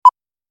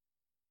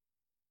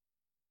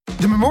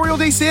The Memorial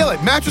Day sale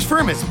at Mattress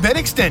Firm has been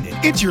extended.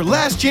 It's your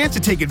last chance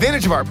to take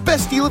advantage of our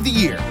best deal of the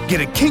year.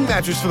 Get a king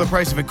mattress for the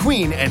price of a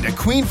queen and a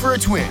queen for a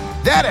twin.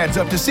 That adds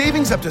up to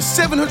savings up to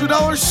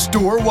 $700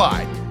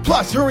 store-wide.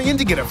 Plus, hurry in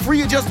to get a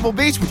free adjustable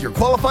base with your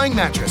qualifying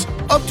mattress.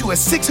 Up to a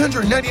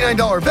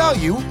 $699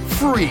 value,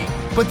 free.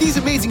 But these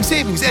amazing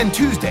savings end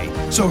Tuesday,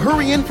 so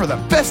hurry in for the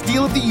best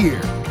deal of the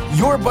year.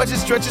 Your budget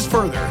stretches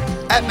further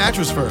at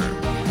Mattress Firm.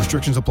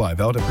 Restrictions apply.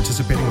 Valid at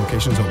participating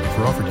locations only.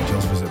 For offer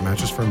details, visit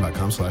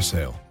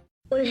mattressfirm.com/sale.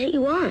 What is it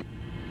you want?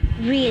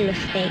 Real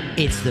estate.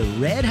 It's the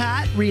Red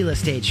Hot Real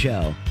Estate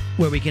Show,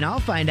 where we can all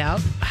find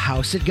out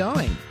how's it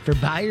going for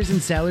buyers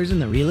and sellers in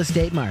the real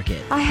estate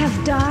market. I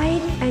have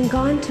died and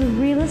gone to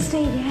real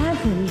estate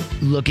heaven.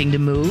 Looking to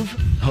move?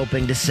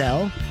 Hoping to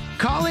sell?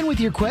 Call in with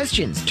your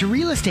questions to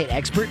real estate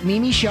expert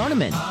Mimi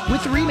Shoneman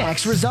with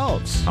RE/MAX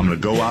Results. I'm going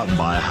to go out and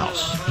buy a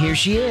house. Here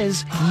she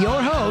is,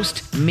 your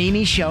host,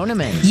 Mimi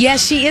Shoneman.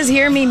 Yes, she is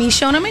here, Mimi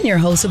Shoneman, your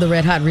host of the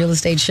Red Hot Real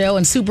Estate Show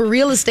and super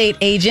real estate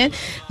agent,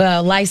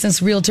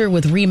 licensed realtor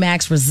with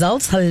RE/MAX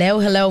Results.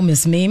 Hello,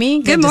 Miss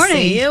Mimi. Good morning.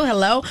 To see you.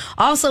 Hello.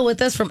 Also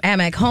with us from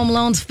Amac Home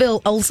Loans,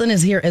 Phil Olson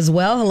is here as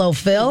well. Hello,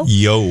 Phil.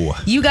 Yo.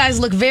 You guys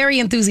look very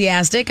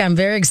enthusiastic. I'm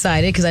very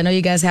excited because I know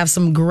you guys have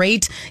some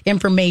great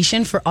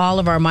information for all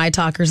of our My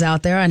Talkers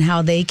out there on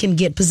how they can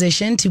get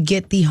positioned to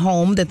get the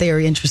home that they are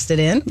interested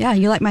in. Yeah,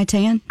 you like my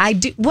tan? I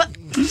do. What?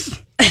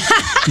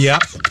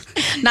 Yep.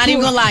 Not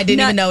even gonna lie,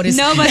 didn't even notice.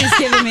 Nobody's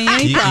giving me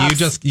any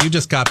props. You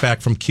just got back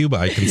from Cuba.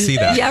 I can see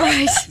that. Yeah,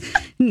 right.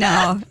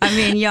 No, I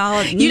mean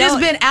y'all. You just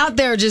been out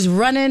there just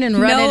running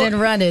and running,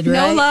 right?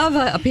 No love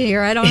up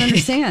here. I don't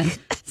understand.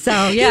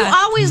 So yeah, you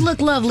always look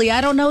lovely. I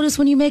don't notice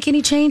when you make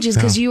any changes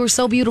because you are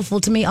so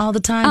beautiful to me all the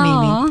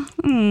time,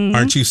 Mimi.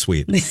 Aren't you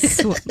sweet?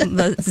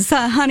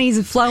 The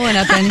honey's flowing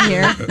up in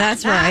here.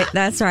 That's right.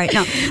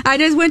 No, I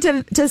just went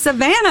to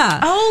Savannah.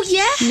 Oh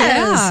yes.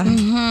 Yeah.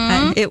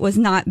 Mm-hmm. It was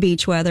not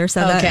beach weather,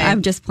 so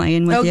I'm just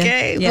playing with you.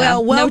 Okay. Yeah.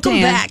 Well, welcome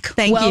back.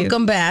 Thank you.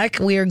 Welcome back.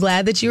 We are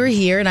glad that you are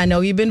here, and I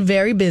know you've been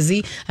very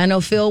busy. I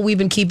know, Phil, we've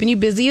been keeping you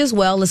busy as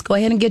well. Let's go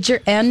ahead and get your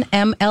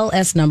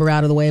NMLS number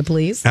out of the way,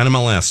 please.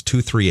 NMLS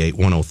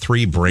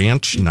 238103,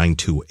 branch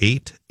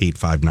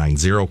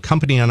 928-8590,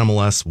 company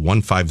NMLS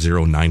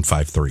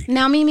 150953.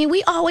 Now, Mimi,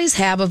 we always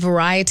have a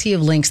variety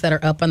of links that are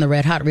up on the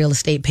Red Hot Real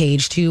Estate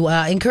page to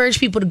encourage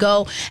people to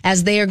go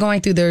as they are going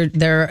through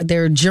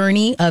their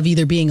journey of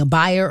either being a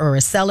buyer or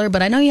a seller.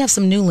 But I know you have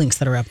some new links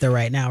that are up there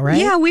right now, right?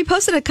 Yeah, we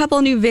posted a couple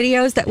of new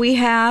videos that we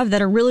have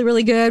that are really,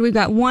 really good. We've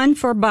got one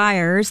for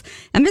buyers.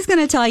 I'm just going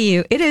to tell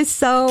you, it is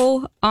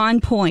so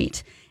on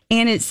point.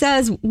 And it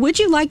says, would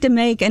you like to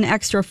make an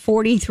extra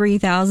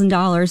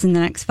 $43,000 in the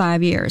next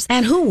 5 years?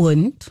 And who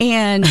wouldn't?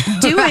 And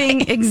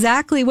doing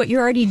exactly what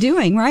you're already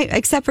doing, right?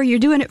 Except for you're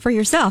doing it for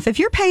yourself. If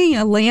you're paying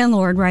a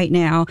landlord right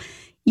now,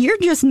 you're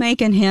just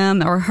making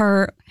him or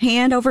her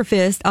hand over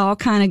fist all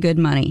kind of good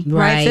money.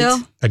 Right, Phil?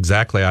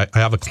 Exactly. I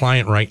have a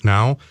client right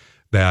now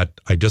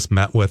that I just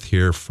met with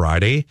here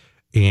Friday,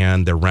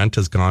 and their rent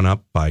has gone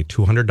up by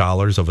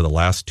 $200 over the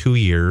last 2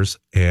 years,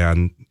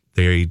 and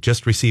they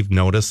just received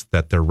notice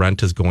that their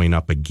rent is going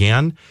up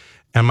again.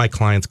 And my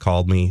clients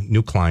called me,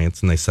 new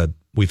clients, and they said,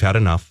 we've had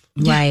enough.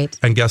 Right.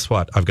 And guess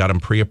what? I've got them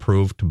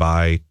pre-approved to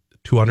buy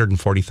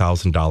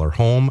 $240,000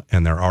 home,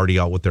 and they're already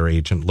out with their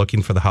agent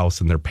looking for the house,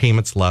 and their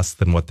payment's less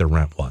than what their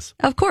rent was.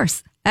 Of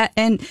course.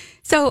 And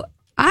so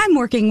I'm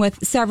working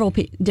with several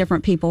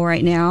different people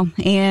right now,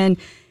 and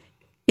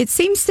it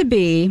seems to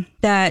be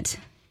that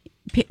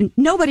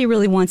nobody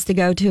really wants to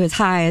go to as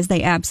high as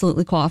they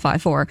absolutely qualify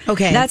for.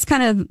 Okay. That's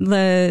kind of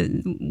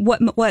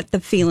what the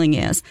feeling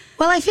is.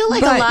 Well, I feel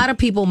like a lot of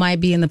people might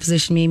be in the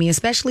position, Mimi,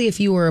 especially if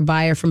you were a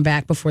buyer from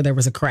back before there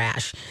was a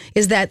crash,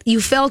 is that you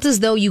felt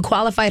as though you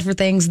qualified for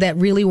things that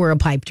really were a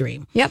pipe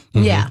dream. Yep.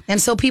 Mm-hmm. Yeah. And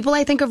so people,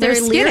 I think, are very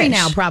leery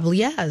now, probably.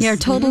 Yes. They're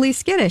totally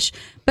skittish.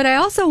 But I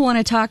also want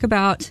to talk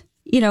about,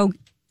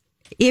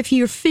 if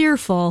you're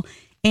fearful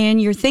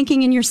and you're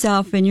thinking in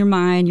yourself, in your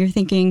mind, you're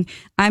thinking,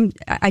 I'm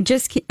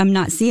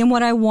not seeing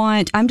what I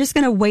want. I'm just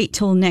going to wait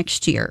till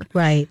next year.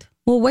 Right.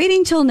 Well,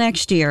 waiting till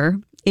next year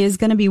is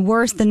going to be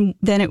worse than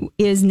it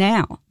is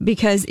now,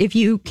 because if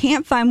you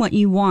can't find what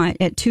you want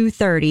at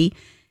 230,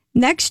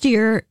 next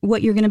year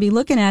what you're going to be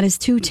looking at is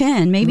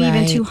 210, maybe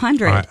even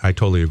 200. I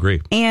totally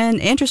agree. And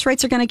interest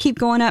rates are going to keep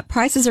going up,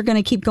 prices are going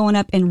to keep going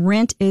up, and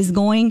rent is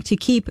going to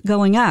keep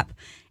going up.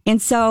 And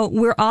so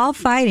we're all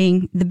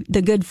fighting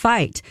the good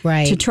fight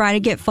to try to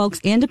get folks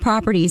into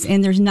properties,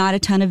 and there's not a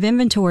ton of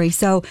inventory.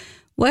 So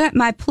what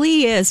my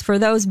plea is for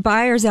those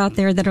buyers out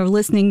there that are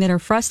listening that are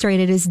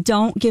frustrated is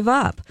don't give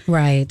up.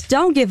 Right.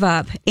 Don't give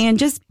up and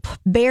just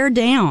bear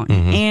down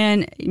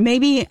and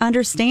maybe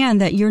understand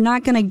that you're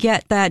not going to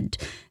get that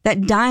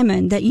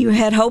diamond that you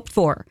had hoped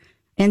for.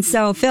 And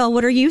so, Phil,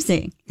 what are you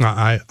seeing?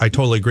 I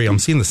totally agree. I'm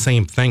seeing the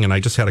same thing. And I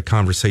just had a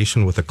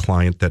conversation with a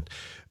client that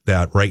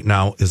right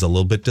now is a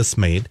little bit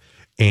dismayed.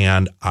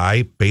 And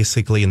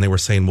they were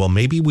saying, well,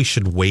 maybe we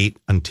should wait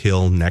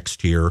until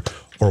next year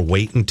or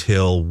wait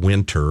until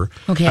winter.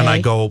 Okay. And I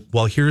go,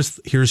 well,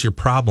 here's your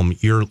problem.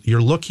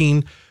 You're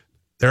looking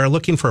they're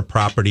looking for a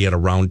property at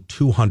around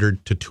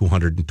 200 to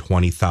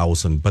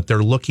 220,000, but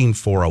they're looking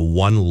for a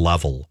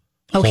one-level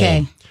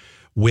home,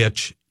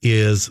 which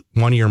is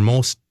one of your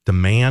most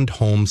demand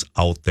homes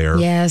out there.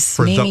 Yes,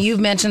 Mimi, you've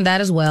mentioned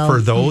that as well. For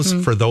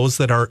those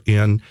that are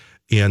in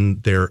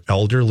their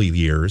elderly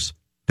years,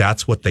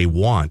 that's what they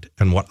want.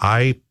 And what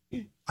I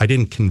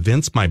didn't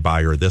convince my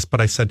buyer of this, but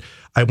I said,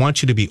 I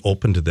want you to be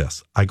open to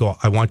this. I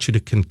want you to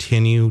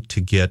continue to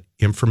get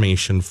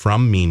information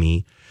from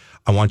Mimi.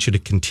 I want you to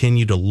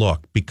continue to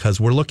look, because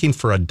we're looking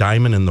for a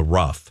diamond in the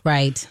rough.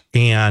 Right.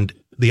 And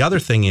the other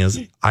thing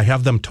is, I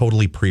have them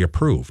totally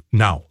pre-approved.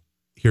 Now,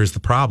 here's the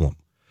problem.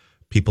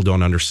 People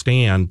don't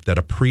understand that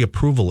a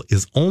pre-approval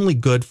is only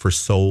good for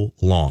so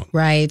long.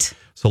 Right.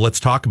 So let's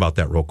talk about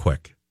that real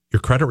quick. Your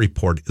credit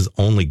report is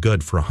only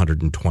good for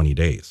 120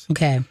 days.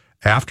 Okay.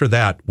 After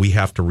that, we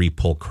have to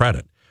repull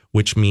credit,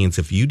 which means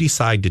if you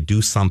decide to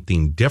do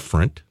something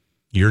different,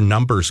 your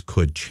numbers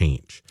could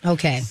change.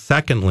 Okay.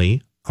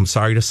 Secondly, I'm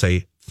sorry to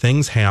say,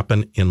 things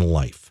happen in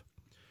life.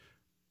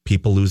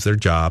 People lose their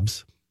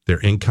jobs, their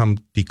income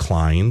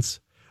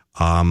declines.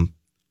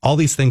 All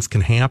these things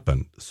can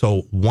happen.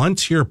 So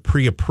once you're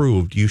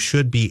pre-approved, you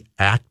should be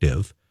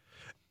active.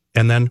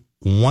 And then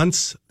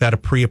once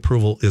that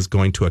pre-approval is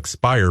going to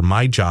expire,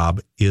 my job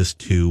is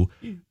to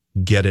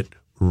get it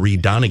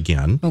redone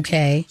again.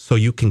 Okay. So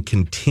you can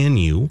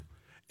continue.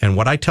 And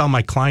what I tell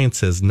my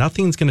clients is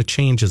nothing's going to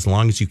change as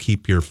long as you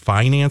keep your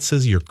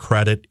finances, your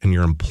credit, and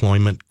your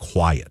employment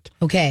quiet.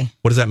 Okay.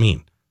 What does that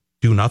mean?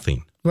 Do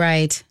nothing.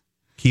 Right.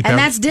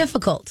 That's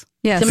difficult.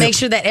 Yes. To make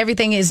sure that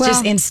everything is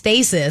just in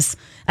stasis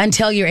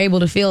until you're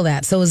able to feel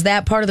that. So is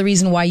that part of the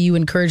reason why you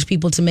encourage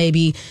people to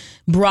maybe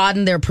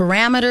broaden their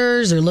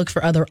parameters or look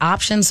for other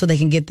options so they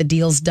can get the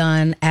deals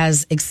done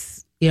as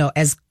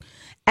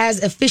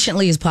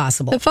efficiently as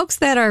possible? The folks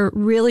that are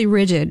really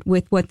rigid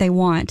with what they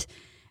want,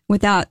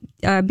 without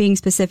being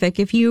specific,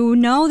 if you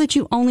know that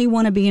you only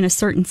want to be in a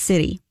certain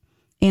city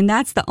and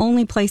that's the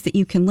only place that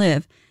you can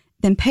live,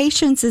 then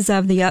patience is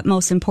of the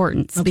utmost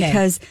importance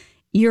because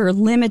you're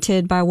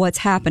limited by what's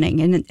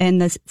happening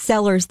and the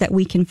sellers that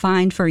we can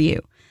find for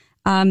you.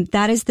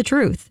 That is the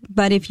truth.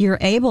 But if you're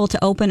able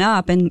to open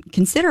up and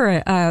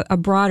consider a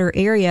broader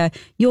area,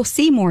 you'll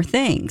see more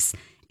things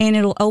and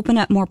it'll open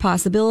up more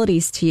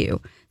possibilities to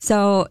you.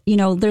 So,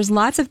 there's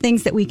lots of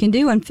things that we can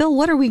do. And Phil,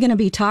 what are we going to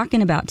be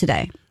talking about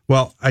today?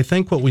 Well, I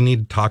think what we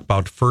need to talk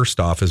about first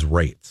off is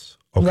rates.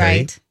 Okay.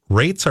 Right.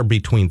 Rates are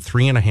between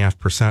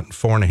 3.5% and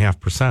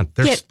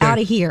 4.5%. Get out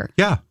of here.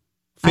 Yeah.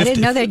 50, I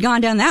didn't know they'd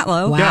gone down that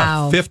low.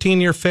 Wow. Yeah,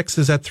 15-year fix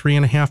is at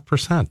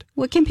 3.5%.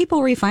 What can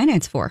people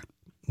refinance for?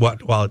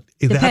 What? Well,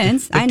 it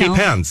depends. It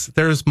depends.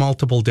 There's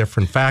multiple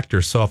different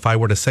factors. So if I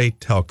were to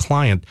tell a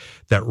client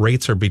that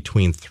rates are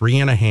between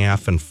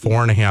 3.5% and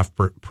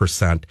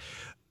 4.5%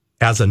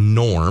 as a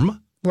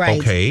norm, right.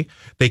 Okay,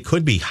 they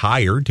could be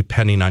higher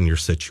depending on your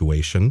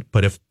situation.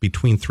 But if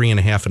between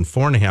 3.5% and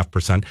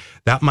 4.5%,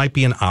 that might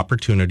be an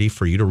opportunity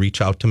for you to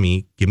reach out to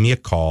me, give me a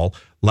call.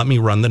 Let me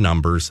run the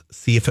numbers,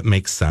 see if it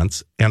makes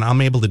sense. And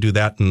I'm able to do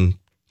that in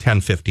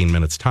 10, 15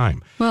 minutes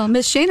time. Well,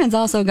 Miss Shannon's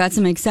also got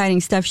some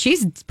exciting stuff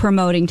she's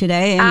promoting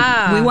today,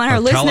 and we want our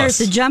listeners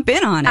to jump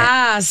in on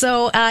it.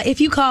 So if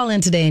you call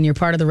in today and you're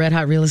part of the Red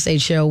Hot Real Estate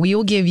Show, we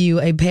will give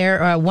you a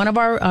pair, one of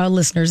our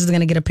listeners is going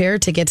to get a pair of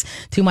tickets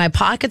to my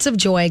Pockets of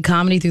Joy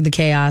Comedy Through the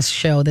Chaos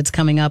show that's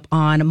coming up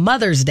on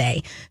Mother's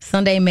Day,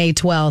 Sunday, May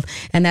 12th.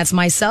 And that's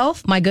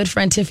myself, my good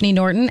friend Tiffany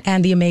Norton,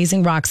 and the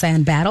amazing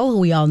Roxanne Battle, who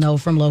we all know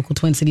from local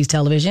Twin Cities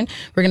television.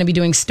 We're going to be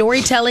doing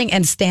storytelling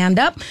and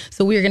stand-up.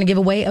 So we are going to give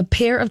away a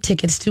pair of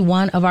tickets to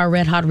one of our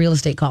Red Hot Real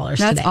Estate callers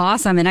today. That's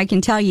awesome. And I can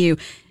tell you,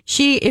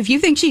 if you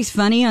think she's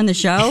funny on the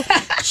show,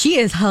 she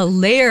is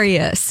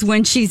hilarious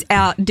when she's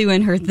out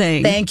doing her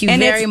thing. Thank you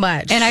very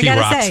much. And I got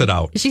to say,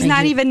 she's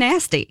not even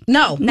nasty.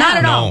 No, not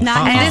at all.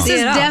 And this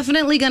is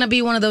definitely going to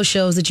be one of those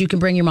shows that you can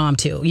bring your mom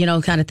to,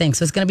 kind of thing.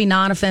 So it's going to be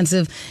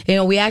non-offensive.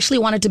 We actually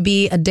want it to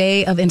be a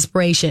day of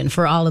inspiration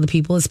for all of the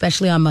people,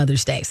 especially on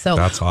Mother's Day. So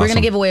that's awesome. We're going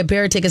to give away a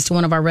pair of tickets to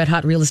one of our Red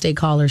Hot Real Estate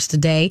callers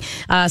today.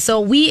 So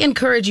we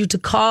encourage you to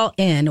call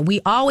in. We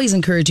always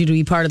encourage you to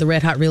be part of the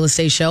Red Hot Real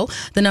Estate Show.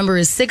 The number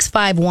is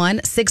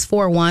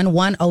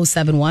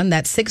 651-641-1071.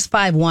 That's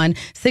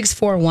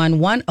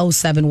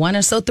 651-641-1071.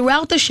 And so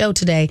throughout the show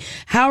today,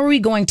 how are we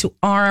going to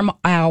arm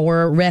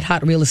our Red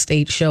Hot Real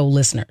Estate Show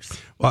listeners?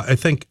 Well, I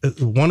think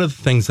one of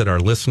the things that our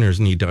listeners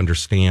need to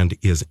understand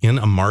is in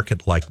a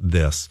market like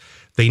this,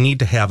 they need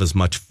to have as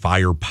much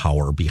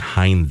firepower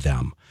behind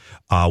them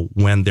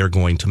when they're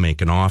going to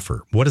make an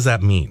offer. What does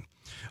that mean?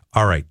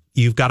 All right,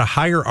 you've got a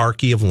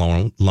hierarchy of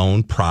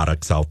loan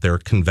products out there,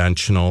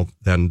 conventional,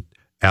 then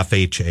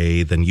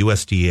FHA, then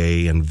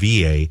USDA and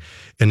VA.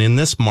 And in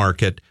this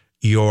market,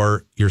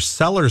 your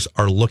sellers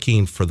are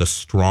looking for the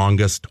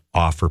strongest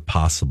offer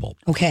possible.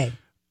 Okay.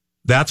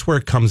 That's where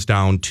it comes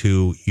down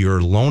to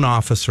your loan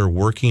officer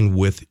working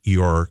with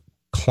your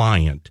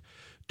client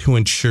to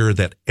ensure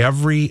that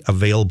every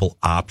available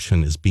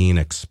option is being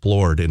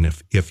explored. And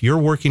if you're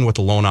working with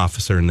a loan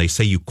officer and they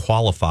say you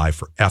qualify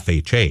for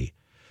FHA,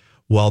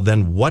 Well,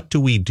 then what do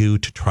we do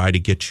to try to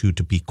get you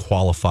to be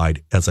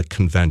qualified as a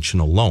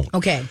conventional loan?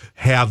 Okay.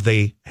 Have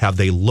they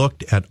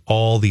looked at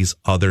all these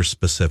other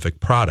specific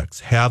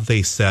products? Have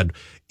they said,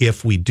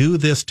 if we do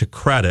this to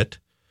credit,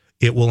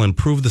 it will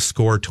improve the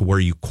score to where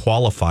you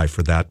qualify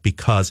for that?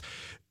 Because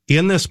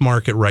in this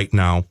market right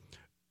now,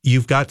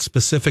 you've got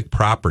specific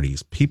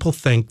properties. People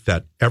think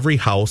that every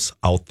house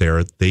out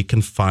there they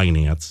can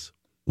finance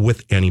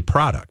with any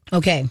product.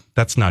 Okay.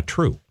 That's not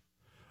true.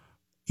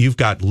 You've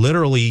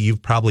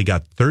probably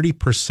got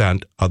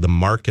 30% of the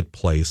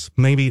marketplace,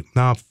 maybe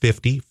not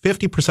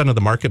 50% of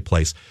the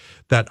marketplace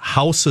that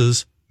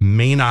houses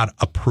may not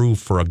approve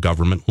for a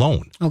government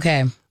loan.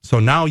 Okay. So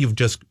now you've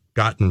just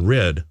gotten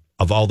rid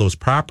of all those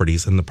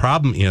properties. And the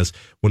problem is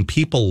when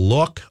people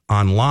look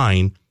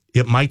online,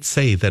 it might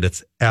say that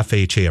it's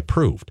FHA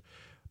approved.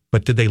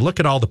 But did they look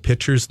at all the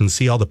pictures and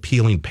see all the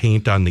peeling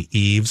paint on the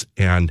eaves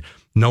and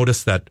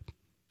notice that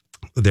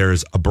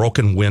there's a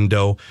broken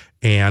window?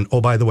 And,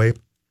 oh, by the way,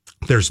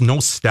 there's no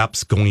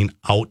steps going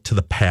out to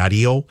the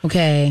patio.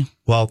 Okay.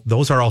 Well,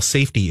 those are all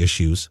safety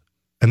issues,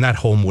 and that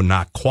home would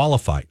not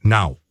qualify.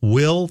 Now,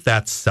 will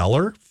that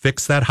seller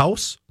fix that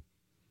house?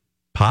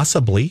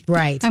 Possibly.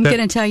 Right. I'm going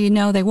to tell you,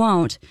 no, they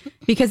won't,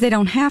 because they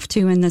don't have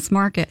to in this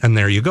market. And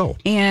there you go.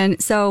 And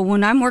so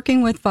when I'm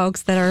working with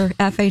folks that are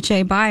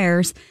FHA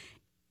buyers,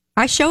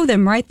 I show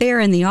them right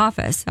there in the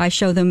office. I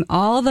show them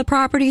all the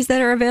properties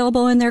that are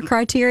available in their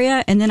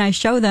criteria, and then I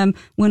show them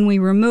when we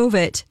remove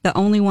it, the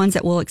only ones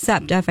that will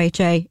accept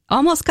FHA.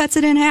 Almost cuts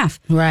it in half.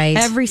 Right.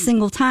 Every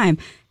single time.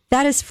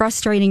 That is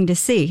frustrating to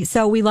see.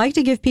 So we like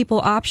to give people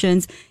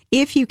options.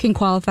 If you can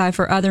qualify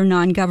for other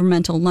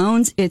non-governmental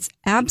loans, it's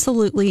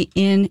absolutely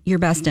in your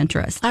best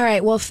interest. All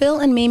right. Well, Phil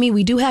and Mimi,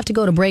 we do have to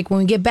go to break. When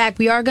we get back,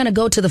 we are going to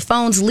go to the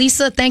phones.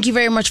 Lisa, thank you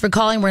very much for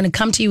calling. We're going to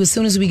come to you as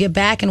soon as we get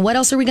back. And what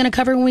else are we going to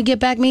cover when we get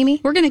back,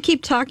 Mimi? We're going to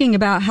keep talking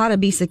about how to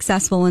be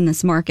successful in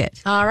this market.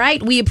 All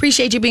right. We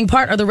appreciate you being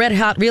part of the Red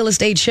Hot Real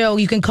Estate Show.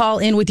 You can call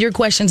in with your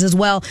questions as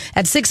well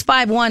at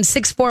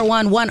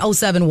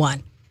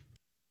 651-641-1071.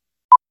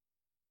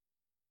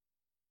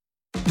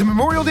 The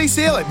Memorial Day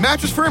sale at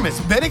Mattress Firm has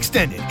been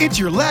extended. It's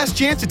your last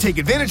chance to take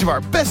advantage of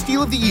our best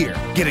deal of the year.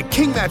 Get a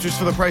king mattress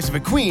for the price of a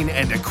queen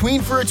and a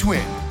queen for a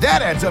twin.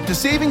 That adds up to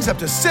savings up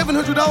to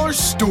 $700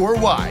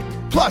 store-wide.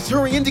 Plus,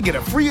 hurry in to get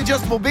a free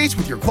adjustable base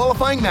with your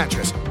qualifying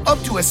mattress. Up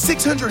to a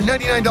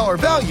 $699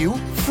 value,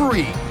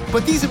 free.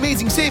 But these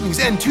amazing savings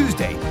end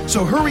Tuesday,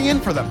 so hurry in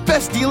for the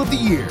best deal of the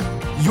year.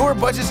 Your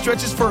budget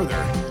stretches further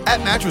at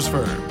Mattress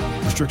Firm.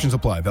 Restrictions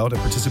apply. Valid at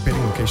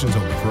participating locations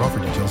only. For offer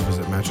details,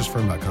 visit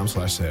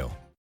mattressfirm.com/sale.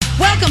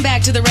 Welcome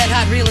back to the Red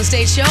Hot Real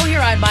Estate Show here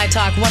on My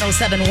Talk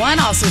 1071,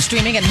 also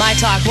streaming at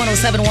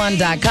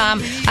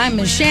mytalk1071.com. I'm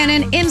Ms.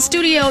 Shannon. In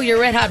studio, your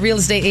Red Hot Real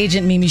Estate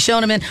agent, Mimi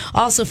Shoneman.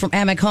 Also from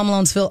Amic Home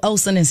Loans, Phil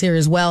Olson is here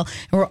as well.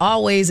 And we're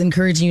always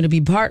encouraging you to be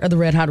part of the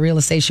Red Hot Real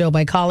Estate Show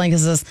by calling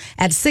us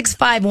at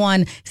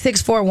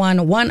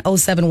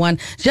 651-641-1071.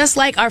 Just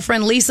like our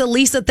friend Lisa.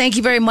 Lisa, thank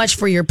you very much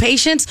for your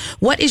patience.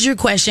 What is your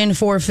question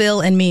for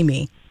Phil and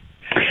Mimi?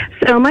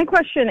 So my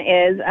question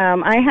is,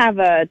 I have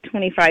a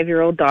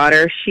 25-year-old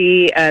daughter.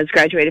 She has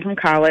graduated from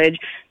college,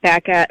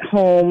 back at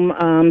home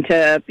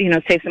to,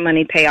 save some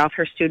money, pay off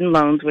her student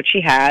loans, which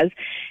she has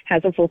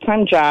a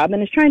full-time job,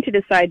 and is trying to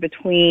decide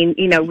between,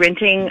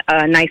 renting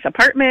a nice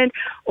apartment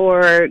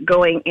or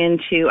going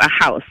into a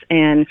house.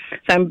 And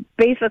so I'm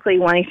basically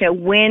wanting to know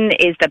when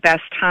is the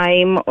best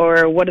time,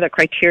 or what are the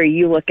criteria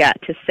you look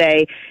at to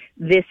say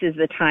this is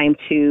the time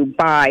to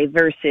buy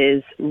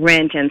versus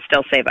rent and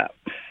still save up?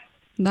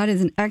 That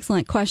is an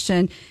excellent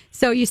question.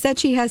 So you said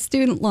she has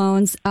student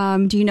loans.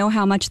 Do you know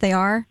how much they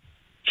are?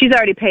 She's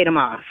already paid them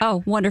off.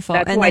 Oh, wonderful.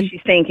 That's why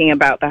she's thinking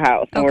about the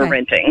house or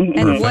renting.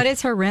 And what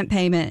is her rent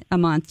payment a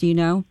month? Do you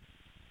know?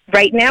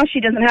 Right now, she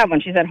doesn't have one.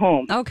 She's at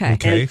home. Okay.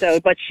 And so,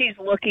 but she's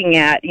looking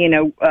at,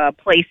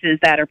 places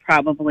that are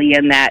probably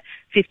in that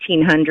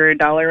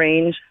 $1,500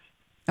 range.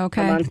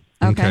 Okay.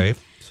 Okay.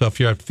 So if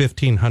you're at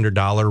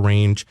 $1,500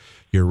 range,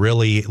 you're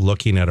really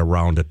looking at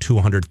around a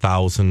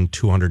 $200,000,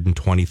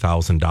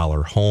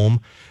 $220,000 home.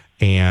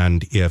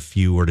 And if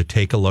you were to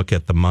take a look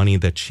at the money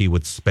that she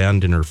would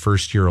spend in her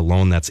first year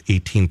alone, that's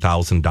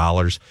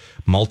 $18,000.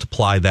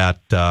 Multiply that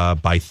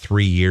by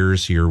 3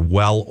 years, you're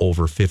well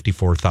over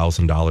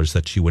 $54,000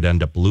 that she would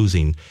end up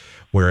losing.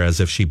 Whereas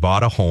if she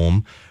bought a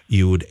home,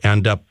 you would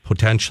end up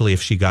potentially,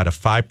 if she got a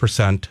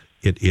 5%,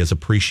 it is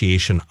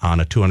appreciation on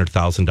a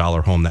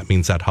 $200,000 home. That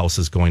means that house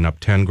is going up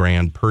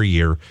 $10,000 per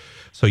year.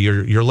 So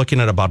you're looking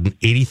at about an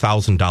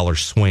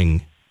 $80,000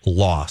 swing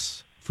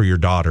loss for your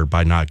daughter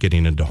by not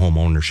getting into home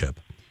ownership.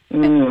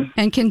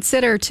 And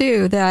consider,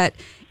 too, that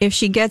if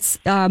she gets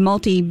a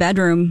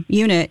multi-bedroom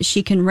unit,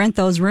 she can rent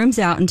those rooms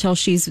out until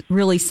she's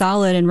really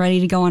solid and ready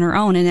to go on her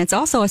own. And it's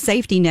also a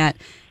safety net.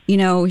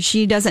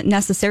 She doesn't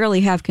necessarily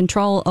have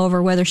control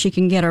over whether she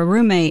can get a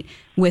roommate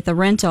with a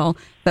rental,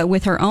 but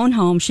with her own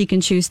home, she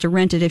can choose to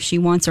rent it if she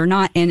wants or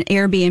not, and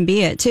Airbnb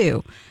it,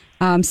 too.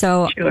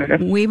 So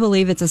we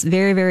believe it's a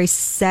very, very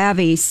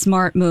savvy,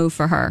 smart move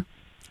for her.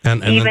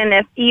 And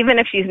even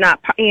if she's not,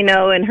 in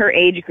her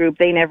age group,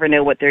 they never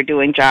know what they're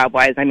doing job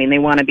wise. I mean, they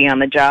want to be on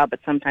the job, but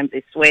sometimes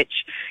they switch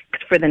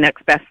for the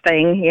next best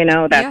thing.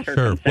 That's her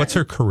concern. What's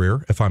her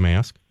career, if I may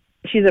ask?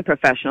 She's a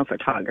professional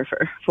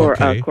photographer for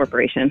a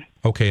corporation.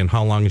 Okay, and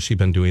how long has she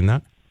been doing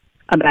that?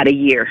 About a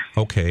year.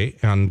 Okay,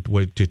 and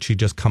did she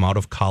just come out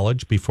of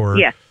college before?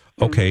 Yes.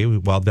 Okay,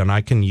 well, then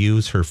I can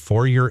use her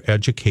 4-year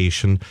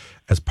education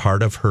as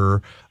part of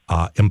her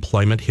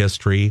employment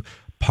history,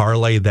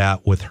 parlay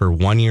that with her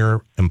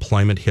 1-year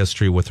employment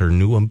history with her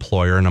new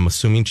employer, and I'm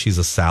assuming she's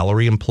a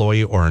salary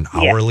employee or an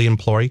hourly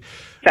employee?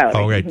 Salary.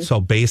 All right, so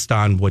based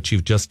on what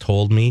you've just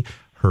told me,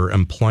 her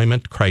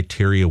employment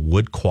criteria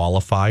would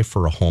qualify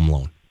for a home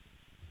loan.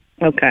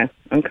 Okay.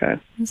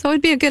 So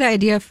it'd be a good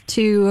idea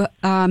to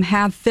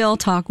have Phil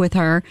talk with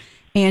her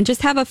and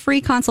just have a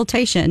free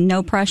consultation,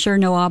 no pressure,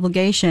 no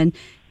obligation,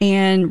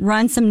 and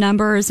run some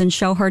numbers and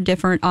show her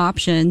different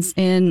options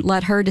and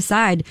let her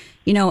decide.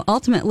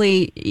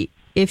 Ultimately,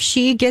 if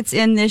she gets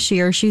in this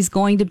year, she's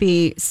going to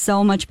be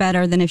so much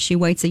better than if she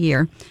waits a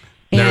year.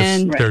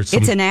 And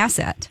it's an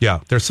asset.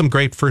 Yeah, there's some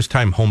great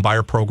first-time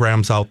homebuyer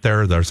programs out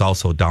there. There's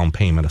also down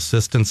payment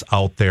assistance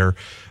out there.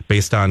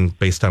 Based on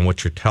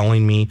what you're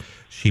telling me,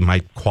 she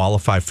might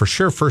qualify for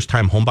sure.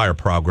 First-time homebuyer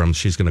programs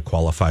she's going to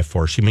qualify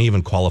for. She may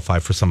even qualify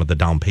for some of the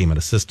down payment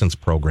assistance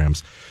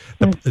programs.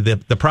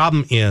 The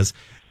problem is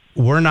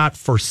we're not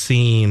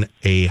foreseeing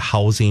a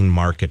housing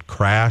market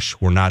crash.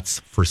 We're not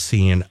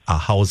foreseeing a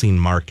housing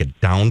market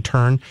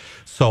downturn.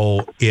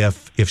 So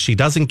if she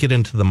doesn't get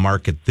into the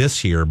market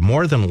this year,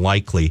 more than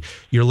likely,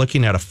 you're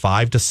looking at a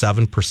 5 to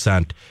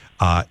 7%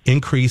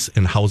 increase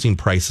in housing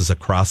prices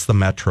across the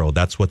metro.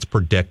 That's what's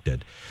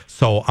predicted.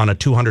 So on a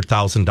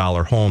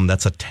 $200,000 home,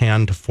 that's a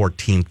 $10,000 to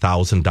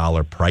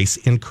 $14,000 price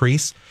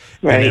increase.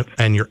 Right.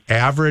 And your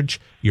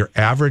average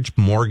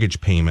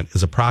mortgage payment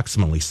is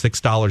approximately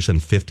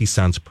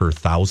 $6.50 per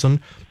thousand.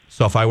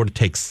 So if I were to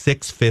take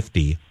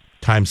 $650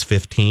 times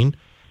 15,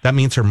 that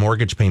means her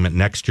mortgage payment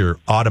next year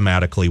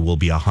automatically will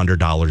be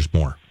 $100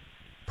 more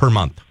per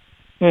month.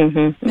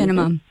 Mm-hmm.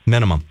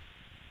 Minimum.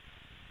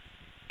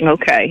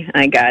 Okay,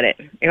 I got it.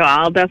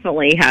 I'll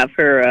definitely have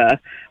her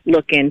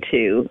look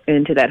into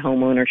that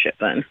home ownership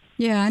fund.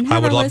 Yeah, and I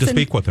would love to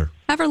speak with her.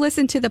 Have her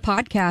listen to the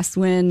podcast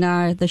when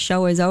the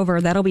show is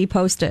over. That'll be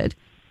posted.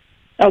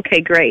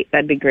 Okay, great.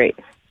 That'd be great.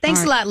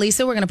 Thanks a lot,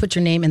 Lisa. We're going to put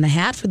your name in the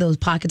hat for those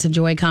Pockets of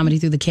Joy Comedy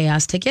Through the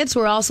Chaos tickets.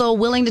 We're also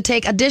willing to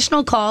take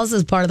additional calls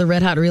as part of the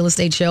Red Hot Real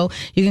Estate Show.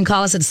 You can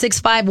call us at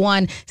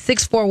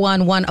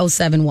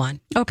 651-641-1071.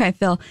 Okay,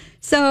 Phil.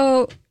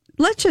 So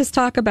let's just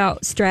talk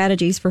about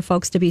strategies for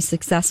folks to be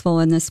successful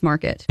in this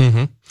market.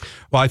 Mm-hmm.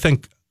 Well, I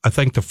think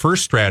the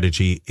first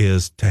strategy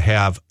is to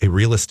have a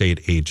real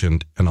estate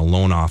agent and a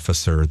loan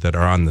officer that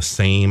are on the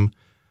same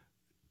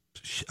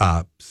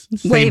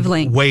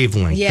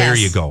wavelength. Yes. There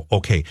you go.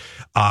 Okay.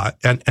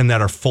 And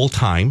that are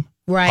full-time.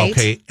 Right.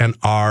 Okay. And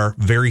are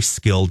very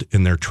skilled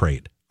in their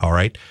trade. All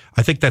right.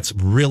 I think that's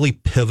really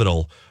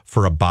pivotal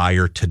for a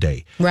buyer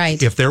today. Right.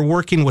 If they're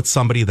working with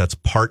somebody that's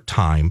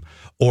part-time,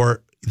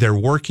 or they're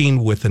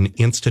working with an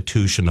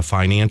institution, a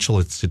financial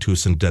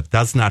institution that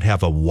does not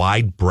have a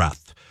wide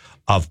breadth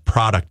of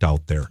product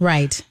out there.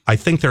 Right. I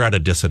think they're at a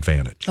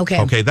disadvantage.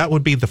 Okay. That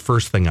would be the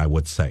first thing I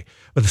would say.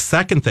 But the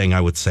second thing I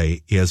would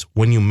say is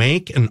when you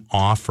make an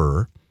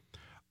offer,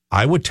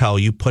 I would tell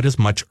you put as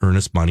much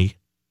earnest money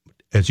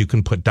as you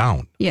can put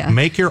down. Yeah.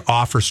 Make your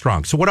offer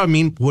strong. So what do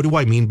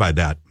I mean by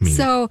that?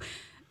 So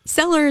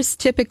sellers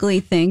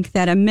typically think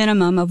that a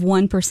minimum of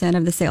 1%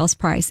 of the sales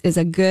price is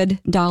a good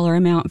dollar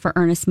amount for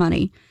earnest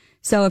money.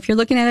 So if you're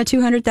looking at a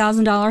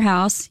 $200,000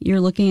 house, you're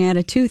looking at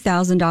a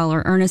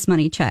 $2,000 earnest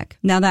money check.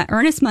 Now that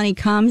earnest money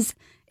comes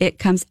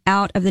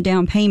out of the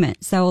down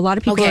payment. So a lot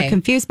of people are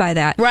confused by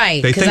that.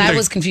 Right, because I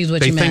was confused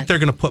what you meant. They think they're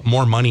going to put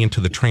more money into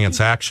the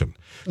transaction.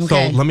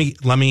 Okay. So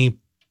let me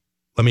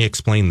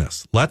explain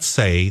this. Let's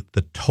say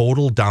the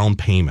total down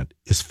payment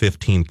is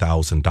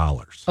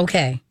 $15,000.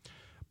 Okay.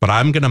 But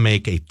I'm going to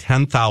make a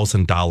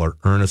 $10,000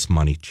 earnest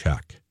money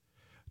check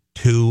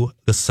to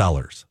the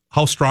sellers.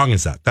 How strong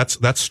is that?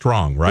 That's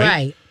strong, right?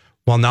 Right.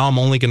 Well, now I'm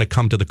only going to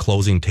come to the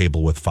closing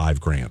table with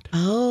 $5,000.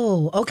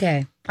 Oh,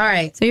 okay. All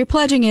right. So you're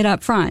pledging it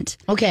up front.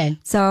 Okay.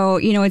 So,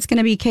 it's going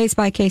to be case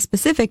by case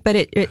specific, but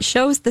it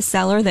shows the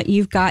seller that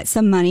you've got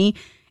some money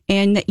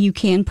and that you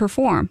can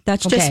perform.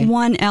 That's just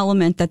one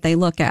element that they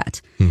look at.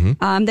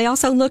 Mm-hmm. They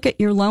also look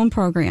at your loan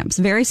programs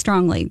very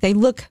strongly. They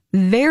look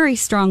very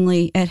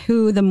strongly at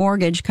who the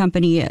mortgage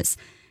company is.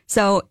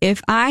 So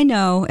if I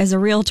know as a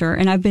realtor,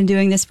 and I've been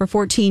doing this for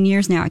 14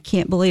 years now, I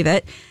can't believe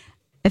it.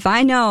 If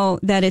I know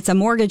that it's a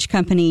mortgage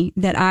company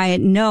that I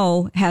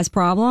know has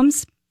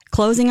problems,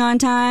 closing on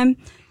time,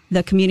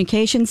 the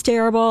communication's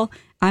terrible,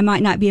 I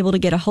might not be able to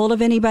get a hold of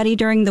anybody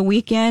during the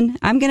weekend,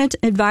 I'm going to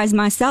advise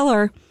my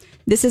seller,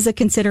 this is a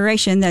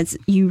consideration that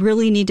you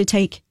really need to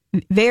take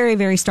very,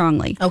 very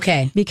strongly.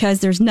 Okay. Because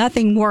there's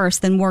nothing worse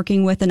than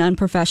working with an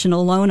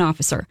unprofessional loan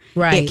officer.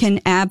 Right. It can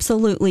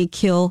absolutely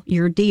kill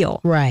your deal.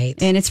 Right.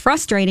 And it's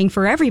frustrating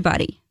for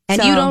everybody.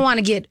 And So- you don't want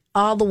to get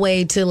all the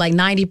way to like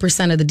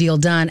 90% of the deal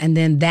done, and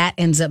then that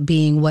ends up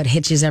being what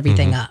hitches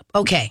everything up.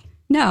 Okay.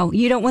 No,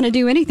 you don't want to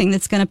do anything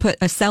that's going to put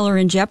a seller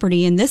in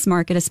jeopardy in this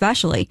market,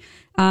 especially.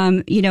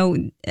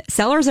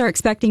 Sellers are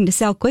expecting to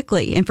sell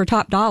quickly and for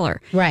top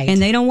dollar. Right.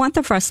 And they don't want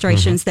the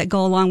frustrations that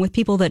go along with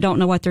people that don't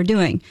know what they're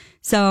doing.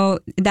 So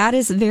that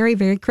is very,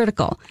 very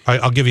critical.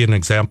 I'll give you an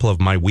example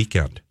of my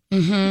weekend.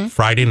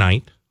 Friday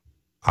night,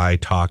 I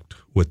talked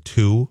with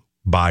 2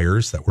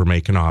 buyers that were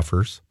making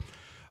offers.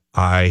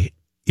 I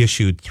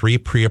issued 3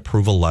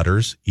 pre-approval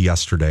letters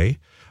yesterday.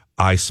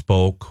 I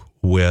spoke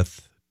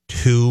with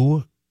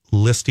 2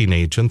 listing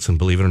agents, and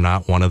believe it or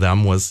not, one of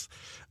them was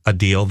a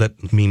deal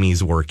that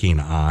Mimi's working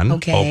on.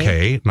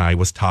 Okay. And I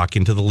was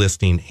talking to the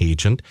listing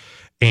agent,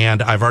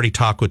 and I've already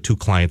talked with 2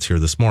 clients here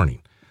this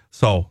morning.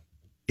 So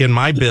in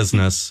my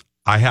business,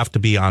 I have to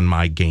be on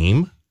my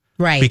game.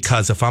 Right.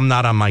 Because if I'm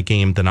not on my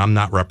game, then I'm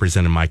not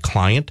representing my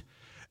client.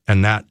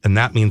 And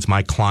that means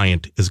my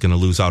client is going to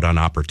lose out on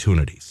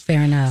opportunities.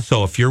 Fair enough.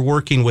 So if you're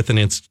working with an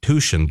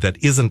institution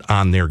that isn't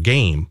on their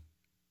game,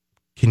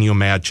 can you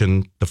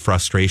imagine the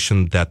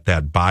frustration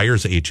that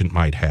buyer's agent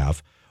might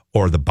have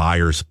or the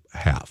buyers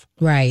have?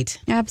 Right.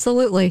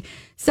 Absolutely.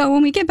 So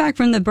when we get back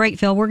from the break,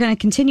 Phil, we're going to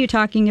continue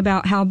talking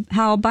about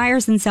how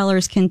buyers and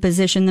sellers can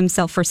position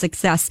themselves for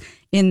success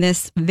in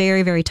this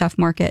very, very tough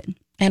market.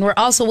 And we're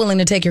also willing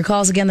to take your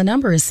calls. Again, the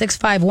number is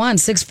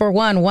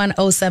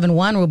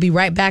 651-641-1071. We'll be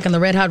right back on the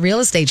Red Hot Real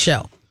Estate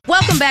Show.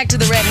 Welcome back to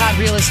the Red Hot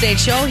Real Estate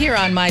Show here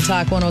on My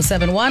Talk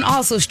 1071.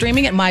 Also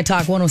streaming at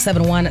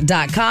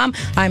mytalk1071.com.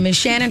 I'm Ms.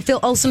 Shannon. Phil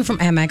Olson from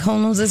Amac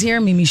Home Loans is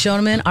here. Mimi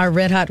Shoneman, our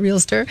Red Hot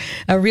realtor,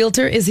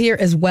 is here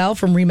as well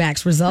from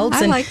Remax Results.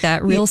 I like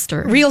that,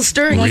 realtor.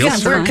 Realtor.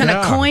 Realtor, We're going to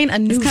yeah. coin a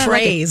new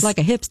phrase. Like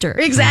a hipster.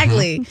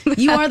 Exactly.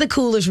 You are the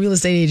coolest real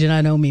estate agent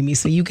I know, Mimi,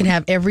 so you can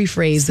have every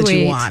phrase that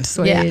you want.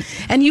 Sweet. Yeah.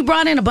 And you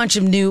brought in a bunch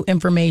of new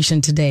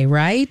information today,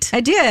 right?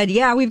 I did.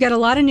 Yeah, we've got a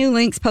lot of new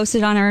links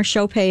posted on our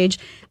show page,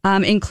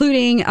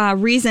 including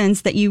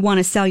reasons that you want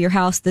to sell your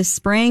house this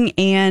spring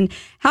and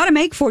how to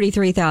make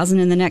 $43,000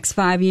 in the next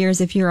 5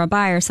 years if you're a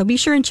buyer. So be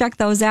sure and check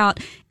those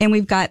out. And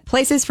we've got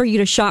places for you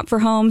to shop for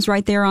homes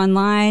right there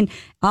online.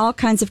 All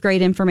kinds of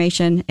great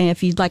information. And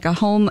if you'd like a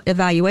home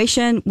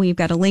evaluation, we've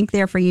got a link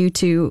there for you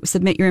to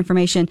submit your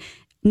information.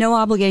 No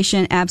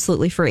obligation,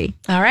 absolutely free.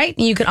 All right.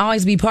 And you can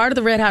always be part of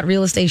the Red Hot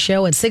Real Estate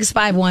Show at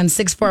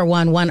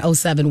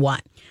 651-641-1071.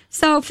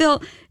 So,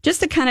 Phil,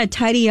 just to kind of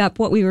tidy up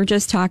what we were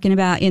just talking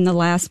about in the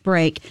last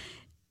break,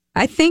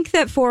 I think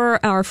that for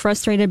our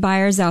frustrated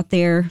buyers out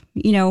there,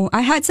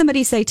 I had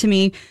somebody say to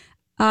me,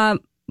 but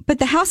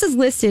the house is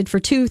listed for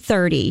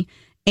 $230,000,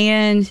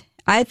 and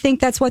I think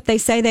that's what they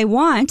say they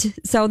want,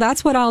 so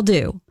that's what I'll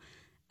do.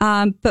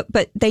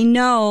 But they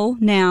know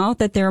now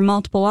that there are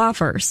multiple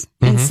offers,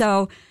 and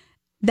so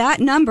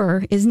that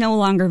number is no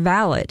longer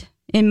valid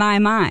in my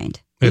mind.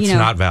 It's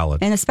not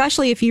valid. And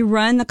especially if you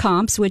run the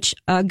comps, which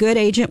a good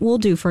agent will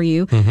do for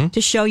you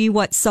to show you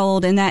what's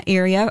sold in that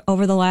area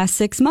over the last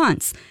 6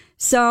 months.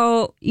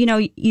 So,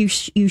 you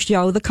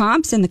show the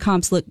comps and the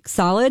comps look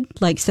solid.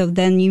 So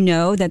then you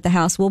know that the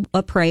house will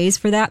appraise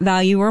for that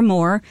value or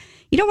more.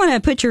 You don't want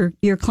to put your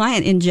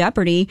client in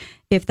jeopardy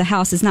if the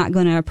house is not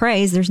going to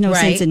appraise. There's no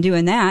sense in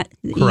doing that.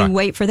 Correct. You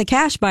wait for the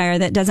cash buyer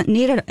that doesn't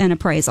need an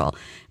appraisal.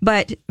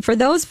 But for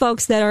those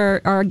folks that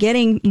are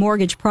getting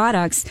mortgage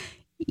products,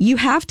 you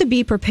have to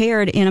be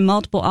prepared in a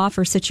multiple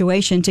offer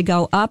situation to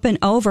go up and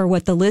over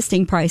what the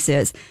listing price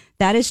is.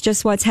 That is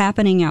just what's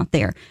happening out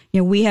there.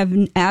 We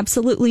have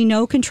absolutely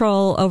no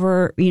control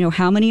over,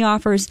 how many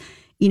offers.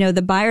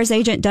 The buyer's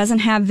agent doesn't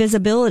have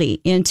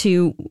visibility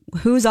into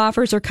whose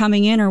offers are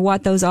coming in or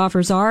what those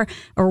offers are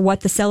or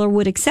what the seller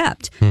would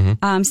accept.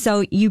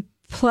 So you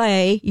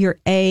play your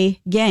A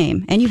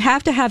game, and you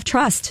have to have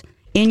trust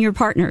in your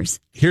partners.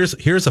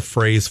 Here's a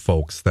phrase,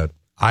 folks, that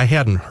I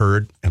hadn't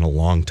heard in a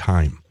long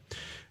time.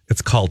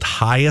 It's called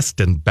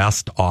highest and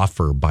best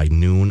offer by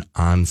noon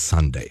on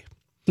Sunday.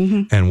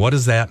 And what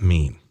does that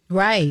mean?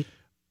 Right.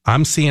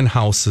 I'm seeing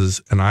houses,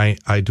 and I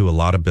do a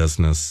lot of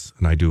business,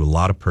 and I do a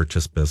lot of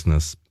purchase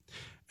business,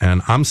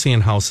 and I'm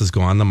seeing houses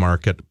go on the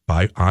market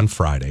on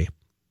Friday.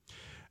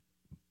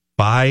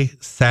 By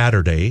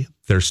Saturday,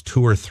 there's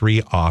 2 or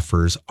 3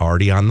 offers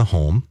already on the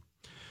home.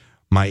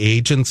 My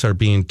agents are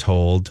being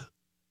told,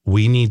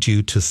 we need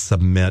you to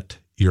submit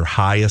your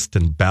highest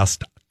and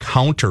best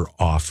counter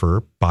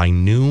offer by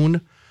noon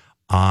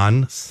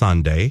on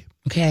Sunday.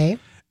 Okay.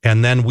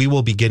 And then we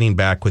will be getting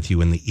back with you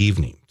in the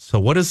evening. So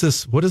what is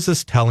this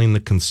telling the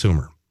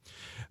consumer?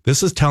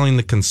 This is telling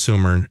the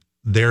consumer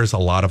there's a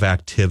lot of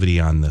activity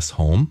on this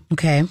home.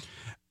 Okay.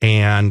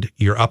 And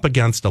you're up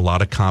against a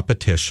lot of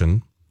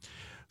competition.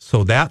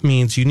 So that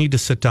means you need to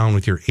sit down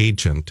with your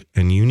agent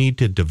and you need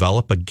to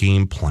develop a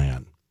game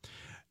plan.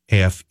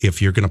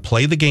 If you're going to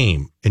play the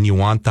game and you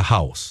want the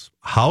house,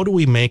 how do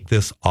we make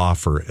this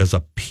offer as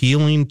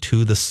appealing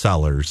to the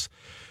sellers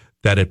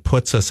that it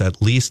puts us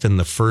at least in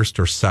the first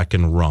or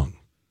second rung?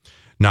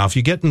 Now, if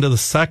you get into the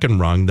second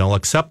rung, they'll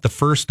accept the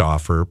first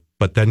offer,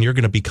 but then you're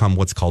going to become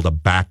what's called a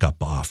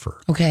backup offer.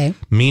 Okay.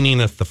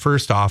 Meaning if the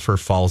first offer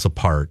falls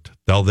apart,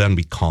 they'll then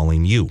be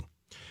calling you.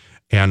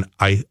 And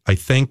I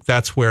think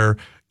that's where,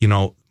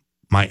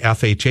 my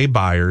FHA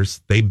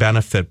buyers, they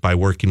benefit by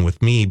working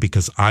with me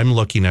because I'm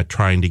looking at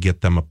trying to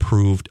get them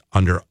approved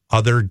under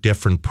other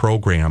different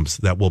programs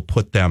that will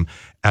put them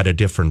at a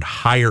different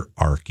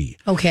hierarchy.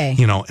 Okay.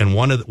 And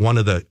one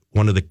of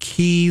the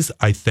keys,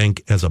 I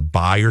think, as a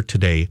buyer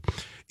today,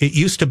 it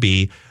used to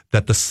be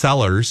that the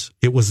sellers,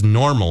 it was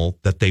normal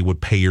that they would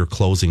pay your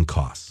closing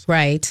costs.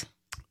 Right.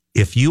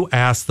 If you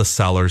ask the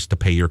sellers to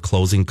pay your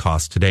closing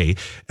costs today,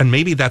 and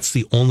maybe that's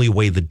the only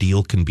way the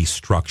deal can be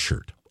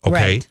structured. Okay.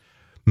 Right.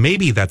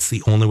 Maybe that's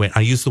the only way. I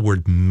use the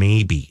word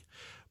maybe.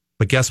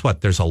 But guess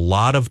what? There's a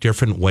lot of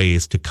different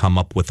ways to come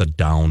up with a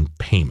down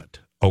payment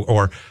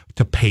or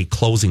to pay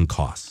closing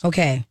costs.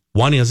 Okay.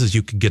 One is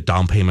you could get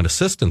down payment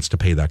assistance to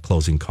pay that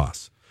closing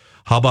costs.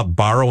 How about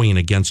borrowing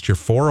against your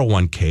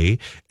 401k?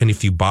 And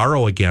if you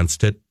borrow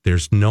against it,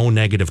 there's no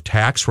negative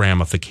tax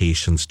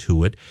ramifications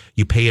to it.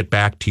 You pay it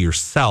back to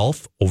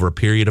yourself over a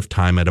period of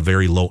time at a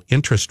very low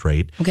interest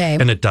rate. Okay.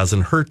 And it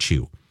doesn't hurt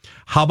you.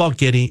 How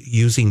about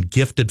using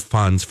gifted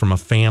funds from a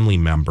family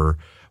member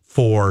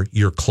for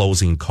your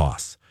closing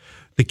costs?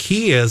 The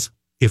key is,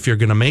 if you're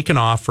going to make an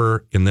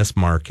offer in this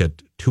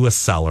market to a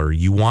seller,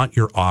 you want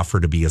your offer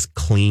to be as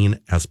clean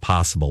as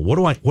possible. What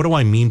do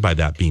I mean by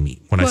that,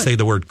 Mimi, when I say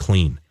the word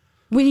clean?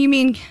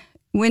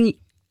 When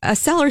a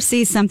seller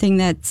sees something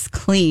that's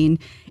clean,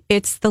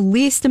 it's the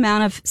least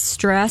amount of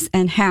stress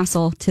and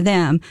hassle to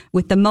them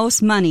with the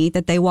most money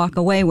that they walk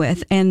away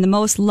with and the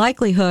most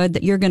likelihood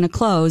that you're going to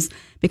close,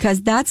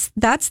 because that's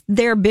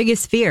their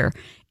biggest fear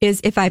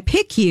is, if I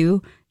pick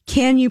you,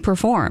 can you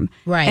perform?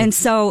 Right. And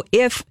so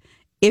if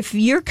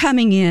you're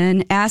coming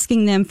in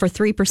asking them for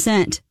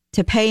 3%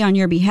 to pay on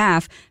your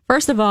behalf,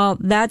 first of all,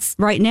 that's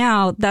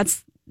no.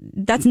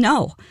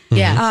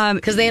 Yeah.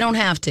 Because they don't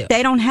have to.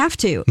 They don't have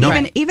to.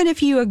 No. Even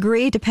if you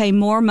agree to pay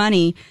more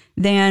money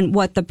than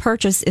what the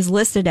purchase is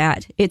listed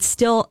at, it's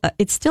still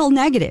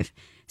negative.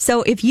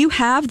 So if you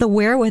have the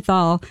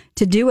wherewithal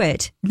to do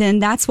it, then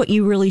that's what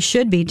you really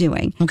should be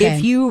doing. Okay.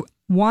 If you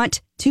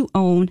want to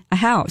own a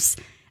house,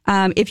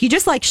 if you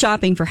just like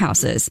shopping for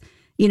houses,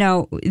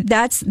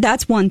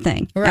 that's one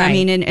thing. Right. I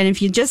mean, and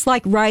if you just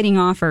like writing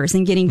offers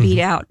and getting beat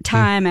out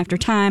time after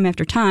time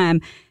after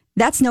time,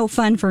 that's no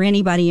fun for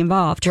anybody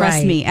involved.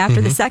 Trust me. After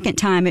the second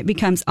time, it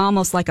becomes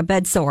almost like a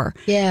bed sore.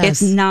 Yes.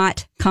 It's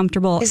not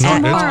comfortable. It's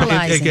at all.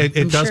 demoralizing.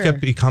 It does sure.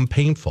 become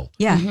painful.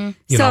 Yeah.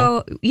 Mm-hmm.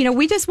 So,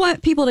 we just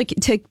want people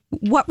to,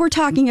 what we're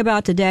talking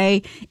about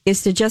today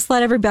is to just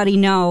let everybody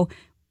know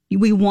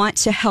we want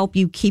to help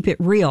you keep it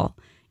real.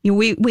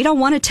 We don't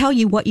want to tell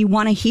you what you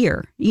want to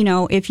hear.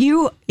 If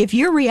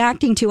you're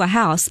reacting to a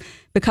house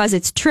because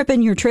it's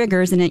tripping your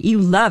triggers and you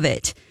love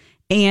it,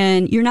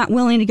 and you're not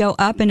willing to go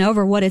up and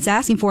over what it's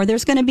asking for,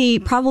 there's going to be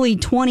probably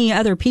 20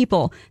 other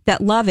people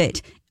that love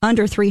it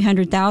under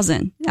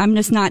 $300,000.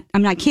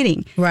 I'm not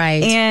kidding.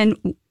 Right.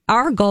 And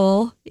our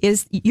goal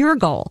is your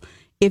goal.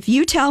 If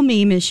you tell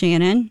me, Ms.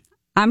 Shannon,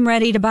 I'm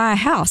ready to buy a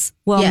house.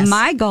 Well, Yes.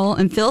 my goal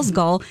and Phil's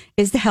goal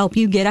is to help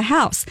you get a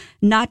house,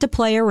 not to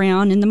play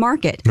around in the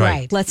market.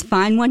 Right. Let's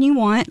find one you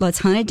want. Let's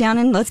hunt it down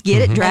and let's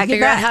get it, drag it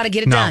Figure out back. how to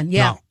get it done.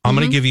 Yeah. Now, I'm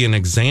going to give you an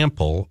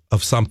example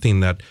of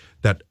something that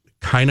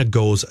kind of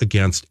goes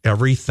against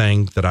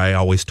everything that I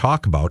always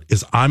talk about.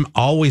 Is I'm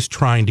always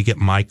trying to get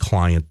my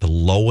client the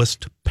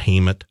lowest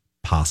payment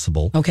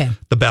possible. Okay.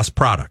 The best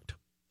product.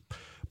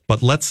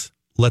 But let's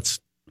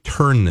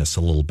turn this a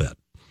little bit.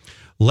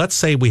 Let's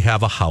say we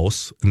have a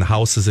house and the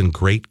house is in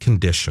great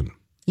condition,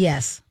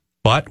 Yes.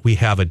 but we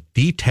have a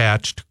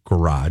detached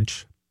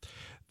garage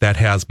that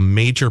has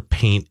major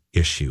paint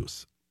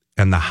issues,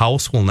 and the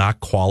house will not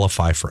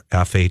qualify for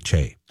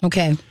FHA.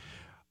 Okay.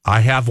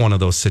 I have one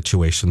of those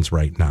situations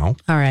right now.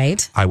 All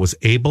right. I was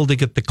able to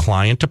get the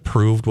client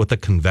approved with a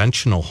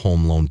conventional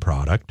home loan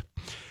product,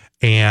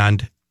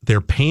 and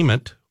their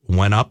payment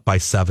went up by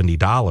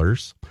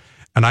 $70.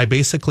 And I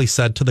basically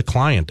said to the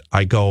client,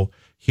 I go,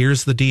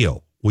 here's the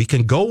deal. We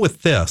can go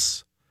with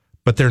this,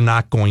 but they're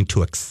not going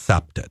to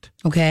accept it.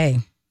 Okay.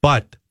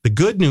 But the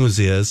good news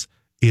is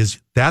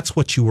that's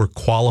what you were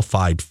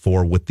qualified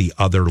for with the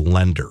other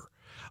lender.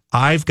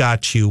 I've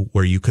got you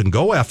where you can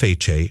go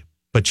FHA,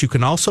 but you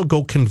can also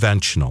go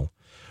conventional,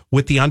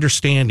 with the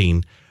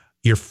understanding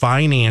your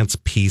finance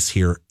piece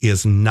here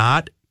is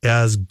not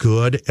as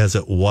good as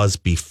it was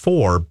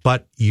before,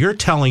 but you're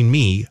telling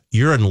me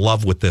you're in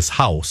love with this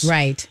house.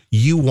 Right.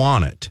 You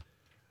want it.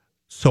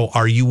 So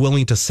are you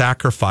willing to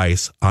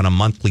sacrifice on a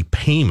monthly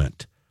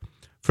payment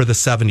for the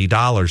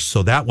 $70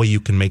 so that way you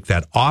can make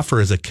that offer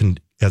as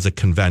a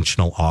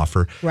conventional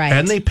offer? Right.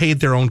 And they paid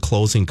their own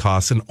closing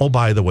costs. And oh,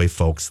 by the way,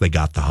 folks, they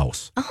got the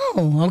house.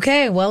 Oh,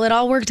 okay. Well, it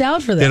all worked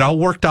out for them. It all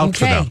worked out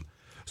for Okay. them.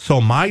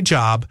 So my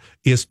job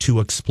is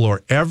to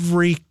explore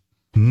every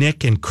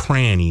nick and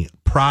cranny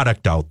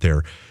product out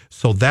there.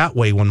 So that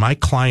way, when my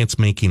client's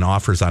making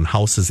offers on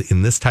houses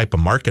in this type of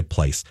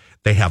marketplace,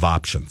 they have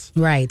options.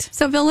 Right.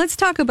 So, Bill, let's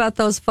talk about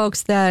those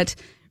folks that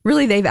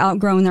really they've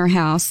outgrown their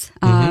house.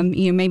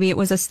 Maybe it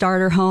was a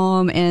starter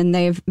home and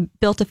they've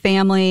built a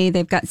family.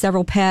 They've got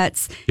several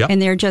pets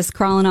and they're just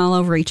crawling all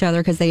over each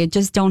other because they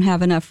just don't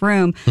have enough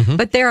room.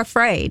 But they're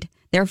afraid.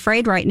 They're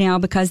afraid right now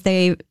because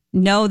they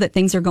know that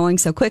things are going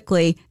so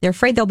quickly. They're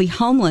afraid they'll be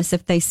homeless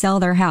if they sell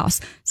their house.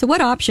 So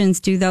what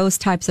options do those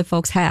types of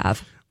folks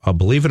have?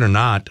 Believe it or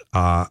not,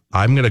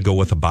 I'm going to go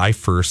with a buy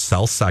first,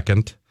 sell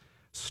second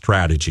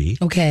strategy.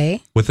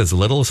 Okay. With as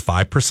little as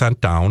 5%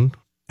 down.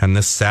 And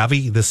this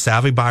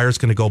savvy buyer is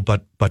going to go,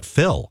 but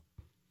Phil,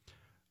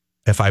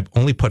 if I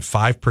only put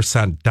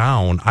 5%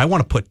 down, I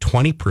want to put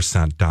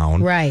 20%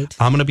 down. Right.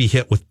 I'm going to be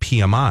hit with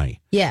PMI.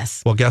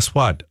 Yes. Well, guess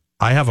what?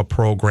 I have a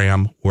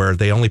program where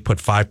they only put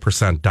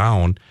 5%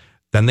 down,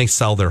 then they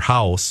sell their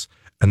house,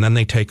 and then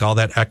they take all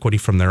that equity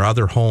from their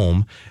other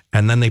home,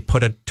 and then they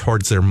put it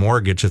towards their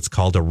mortgage. It's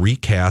called a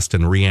recast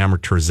and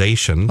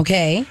reamortization.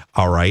 Okay.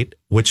 All right.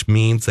 Which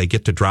means they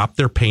get to drop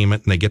their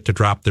payment and they get to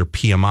drop their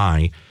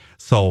PMI.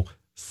 So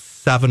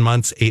 7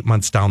 months, 8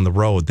 months down the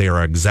road, they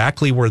are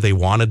exactly where they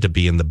wanted to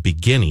be in the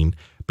beginning.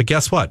 But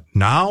guess what?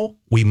 Now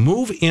we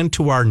move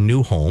into our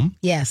new home.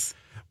 Yes.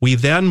 We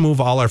then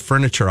move all our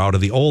furniture out of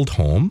the old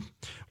home.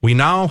 We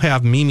now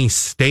have Mimi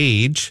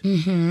stage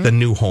the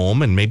new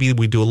home, and maybe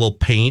we do a little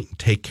paint,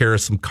 take care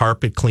of some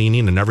carpet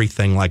cleaning and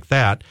everything like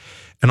that.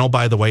 And oh,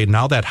 by the way,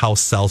 now that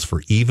house sells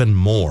for even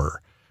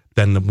more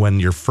than when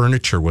your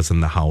furniture was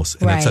in the house.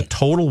 And it's a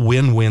total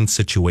win-win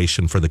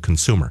situation for the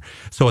consumer.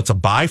 So it's a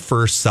buy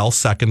first, sell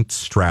second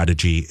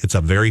strategy. It's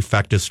a very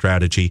effective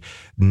strategy.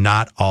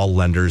 Not all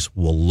lenders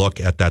will look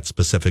at that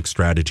specific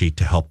strategy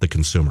to help the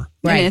consumer.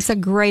 Right. And it's a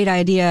great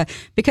idea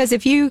because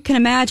if you can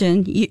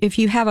imagine, if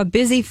you have a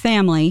busy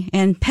family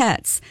and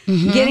pets,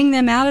 getting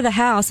them out of the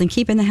house and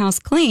keeping the house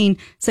clean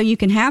so you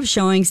can have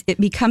showings, it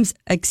becomes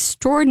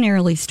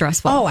extraordinarily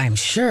stressful. Oh, I'm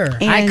sure.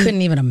 And, I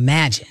couldn't even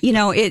imagine.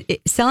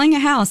 Selling a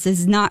house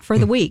is not for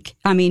the weak.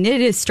 I mean,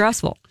 it is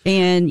stressful.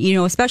 And,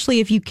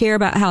 especially if you care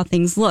about how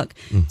things look.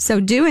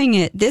 So doing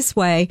it this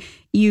way,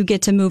 you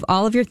get to move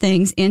all of your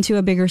things into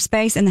a bigger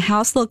space and the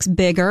house looks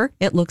bigger,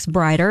 it looks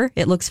brighter,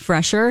 it looks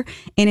fresher,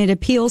 and it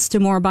appeals to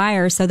more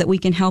buyers so that we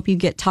can help you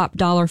get top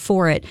dollar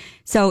for it.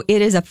 So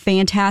it is a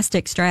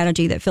fantastic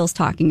strategy that Phil's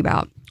talking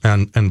about.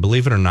 And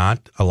believe it or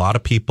not, a lot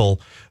of people,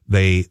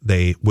 they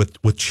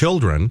with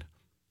children,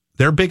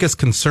 their biggest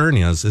concern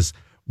is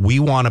we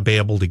want to be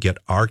able to get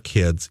our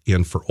kids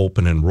in for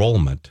open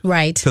enrollment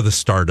to the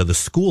start of the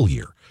school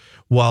year.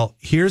 Well,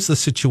 here's the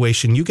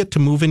situation. You get to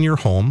move in your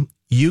home.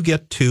 You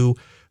get to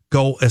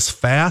go as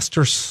fast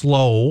or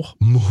slow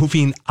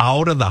moving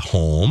out of the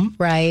home.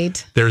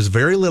 Right. There's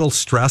very little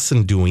stress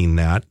in doing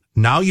that.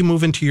 Now you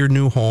move into your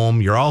new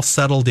home. You're all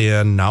settled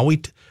in. Now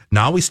we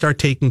start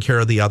taking care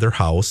of the other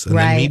house, and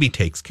then Mimi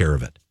takes care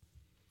of it.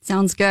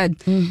 Sounds good.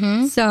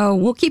 So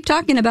we'll keep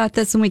talking about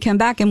this when we come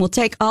back, and we'll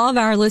take all of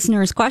our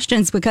listeners'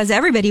 questions because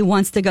everybody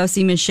wants to go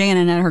see Miss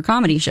Shannon at her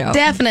comedy show.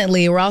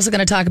 Definitely. We're also going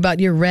to talk about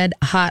your Red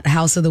Hot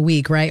House of the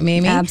Week, right,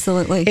 Mimi?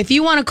 Absolutely. If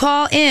you want to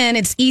call in,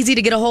 it's easy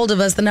to get a hold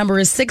of us. The number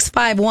is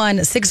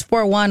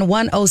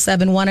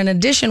 651-641-1071. In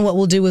addition, what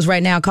we'll do is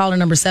right now, caller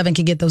number 7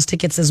 can get those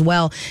tickets as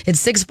well. It's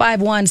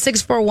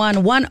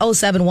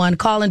 651-641-1071.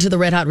 Call into the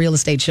Red Hot Real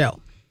Estate Show.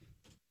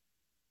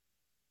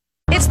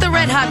 It's the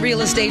Red Hot Real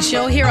Estate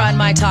Show here on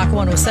My Talk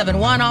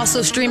 1071,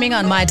 also streaming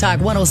on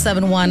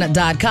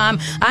MyTalk1071.com.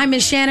 I'm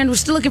Miss Shannon. We're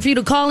still looking for you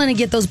to call in and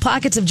get those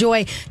Pockets of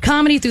Joy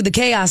Comedy Through the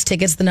Chaos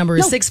tickets. The number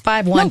is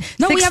 651.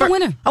 No, we have a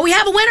winner. Oh, we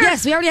have a winner?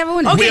 Yes, we already have a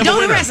winner. Okay,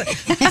 don't arrest it.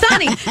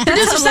 Sonny,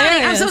 producer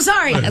Sonny, I'm so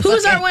sorry.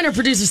 Who's our winner,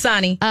 producer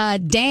Sonny?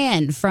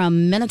 Dan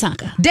from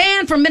Minnetonka.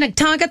 Dan from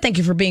Minnetonka, thank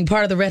you for being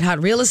part of the Red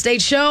Hot Real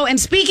Estate Show. And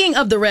speaking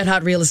of the Red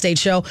Hot Real Estate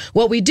Show,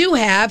 what we do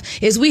have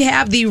is we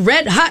have the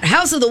Red Hot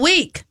House of the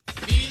Week.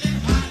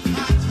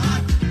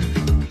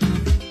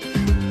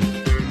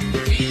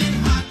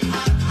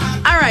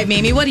 All right,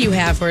 Mimi, what do you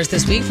have for us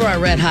this week for our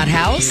Red Hot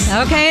House?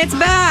 Okay, it's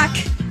back.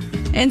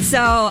 And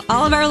so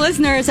all of our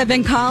listeners have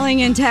been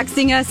calling and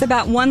texting us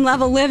about One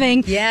Level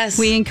Living. Yes.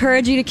 We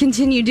encourage you to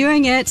continue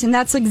doing it. And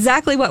that's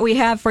exactly what we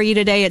have for you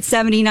today at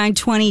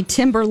 7920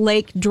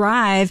 Timberlake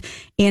Drive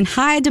in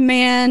high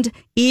demand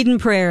Eden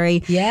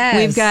Prairie. Yes.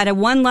 We've got a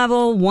 1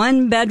 level,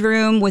 1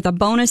 bedroom with a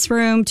bonus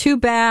room, 2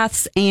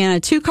 baths, and a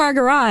 2-car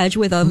garage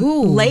with a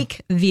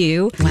lake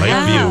view.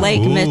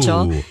 Lake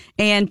Mitchell.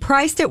 And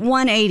priced at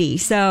 $180.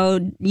 So,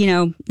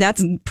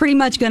 that's pretty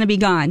much going to be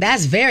gone.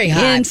 That's very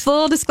hot. In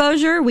full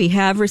disclosure, we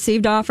have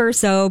received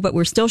offers, but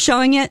we're still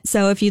showing it.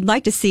 So if you'd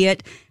like to see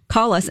it,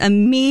 call us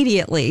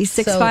immediately,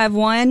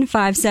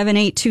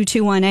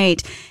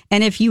 651-578-2218.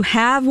 And if you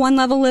have One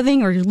Level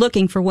Living or you're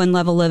looking for One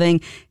Level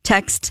Living,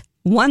 text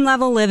One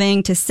Level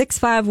Living to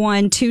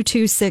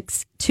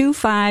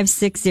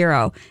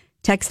 651-226-2560.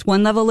 Text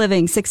One Level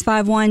Living,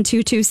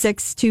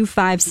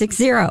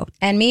 651-226-2560.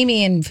 And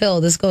Mimi and Phil,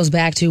 this goes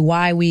back to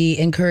why we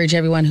encourage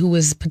everyone who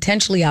is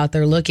potentially out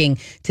there looking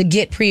to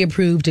get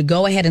pre-approved to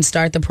go ahead and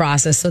start the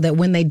process so that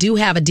when they do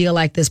have a deal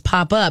like this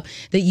pop up,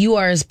 that you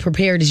are as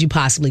prepared as you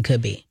possibly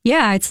could be.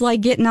 Yeah, it's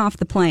like getting off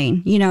the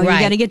plane. You know, you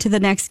got to get to the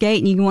next gate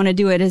and you want to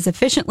do it as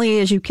efficiently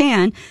as you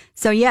can.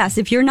 So yes,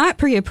 if you're not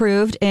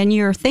pre-approved and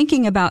you're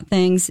thinking about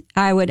things,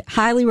 I would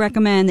highly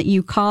recommend that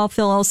you call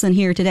Phil Olson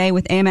here today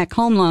with AMEC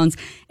Home Loans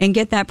and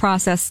get that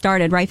process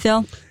started. Right,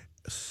 Phil?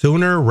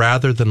 Sooner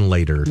rather than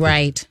later.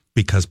 Right.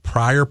 Because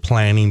prior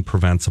planning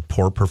prevents a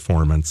poor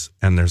performance,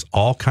 and there's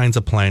all kinds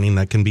of planning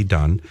that can be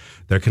done.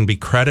 There can be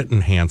credit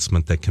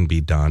enhancement that can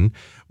be done,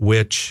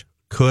 which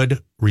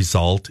could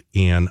result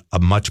in a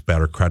much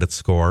better credit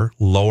score,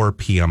 lower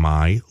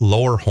PMI,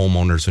 lower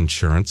homeowners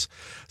insurance.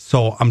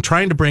 So I'm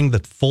trying to bring the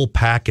full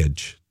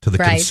package to the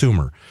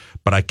consumer,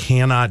 but I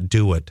cannot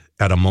do it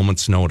at a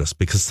moment's notice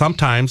because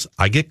sometimes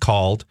I get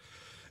called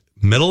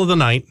middle of the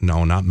night.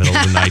 No, not middle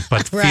of the night,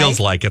 but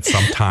feels like it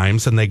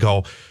sometimes. And they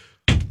go,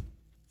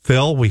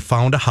 Phil, we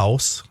found a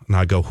house. And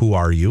I go, who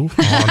are you?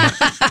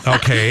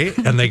 Okay.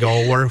 And they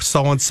go, we're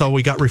so-and-so.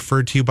 We got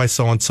referred to you by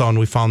so-and-so, and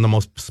we found the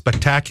most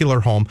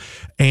spectacular home.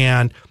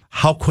 And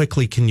how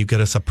quickly can you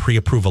get us a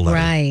pre-approval letter?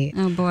 Right.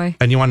 Oh, boy.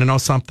 And you want to know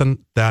something?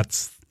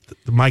 That's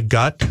my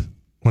gut.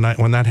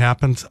 When that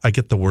happens, I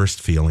get the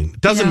worst feeling.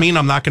 It doesn't mean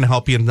I'm not going to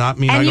help you. Not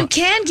mean and you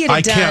can get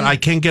it done. I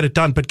can get it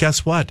done. But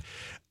guess what?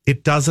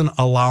 It doesn't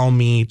allow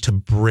me to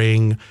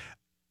bring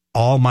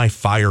all my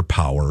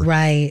firepower.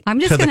 Right. I'm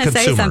just going to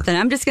say something.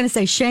 I'm just going to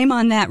say shame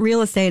on that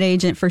real estate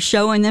agent for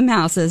showing them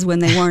houses when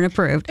they weren't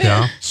approved.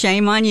 Yeah.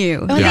 Shame on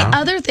you. Well, the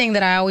other thing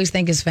that I always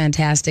think is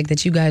fantastic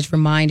that you guys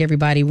remind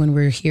everybody when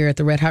we're here at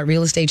the Red Hot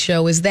Real Estate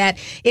Show is that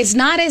it's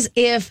not as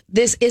if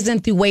this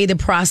isn't the way the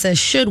process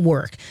should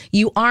work.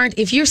 You aren't,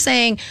 if you're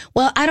saying,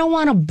 well, I don't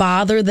want to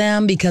bother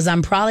them because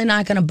I'm probably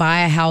not going to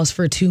buy a house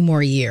for 2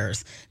 more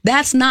years.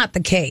 That's not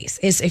the case.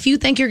 It's if you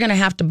think you're going to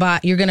have to buy,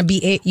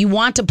 you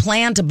want to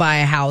plan to buy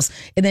a house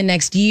in the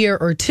next year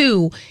or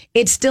 2,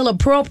 it's still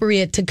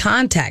appropriate to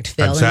contact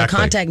Phil and to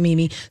contact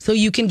Mimi so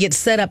you can get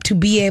set up to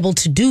be able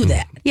to do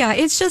that. Yeah,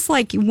 it's just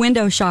like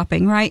window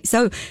shopping, right?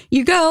 So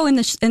you go in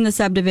the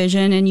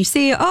subdivision and you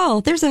see,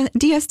 oh, there's a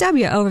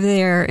DSW over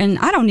there and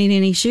I don't need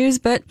any shoes,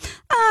 but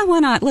why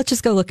not? Let's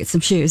just go look at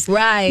some shoes.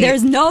 Right.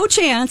 There's no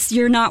chance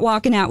you're not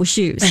walking out with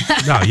shoes.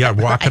 No, yeah,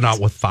 walking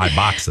out with 5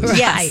 boxes. Right.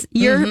 Yes,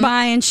 you're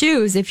buying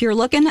shoes. If you're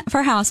looking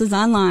for houses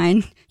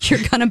online, you're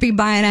going to be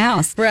buying a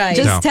house. Right.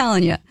 Just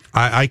telling you.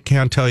 I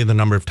can't tell you the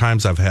number of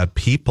times I've had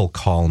people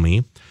call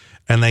me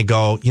and they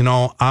go,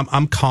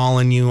 I'm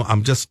calling you.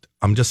 I'm just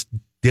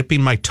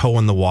dipping my toe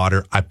in the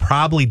water. I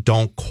probably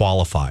don't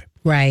qualify.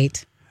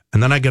 Right.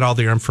 And then I get all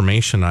their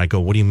information and I go,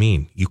 what do you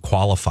mean you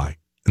qualify?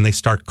 And they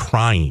start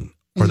crying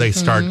or they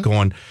start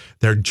going,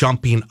 they're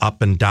jumping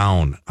up and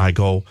down. I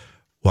go,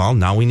 well,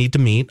 now we need to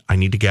meet. I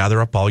need to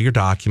gather up all your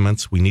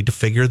documents. We need to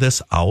figure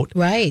this out.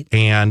 Right.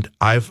 And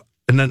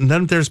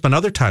then there's been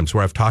other times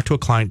where I've talked to a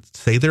client,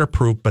 say they're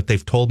approved, but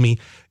they've told me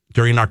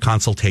during our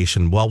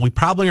consultation, well, we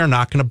probably are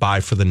not going to buy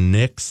for the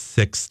next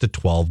 6 to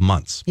 12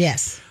 months.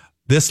 Yes.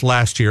 This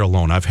last year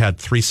alone, I've had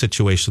 3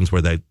 situations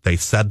where they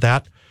said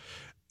that.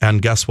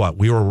 And guess what?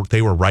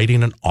 They were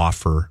writing an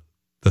offer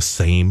the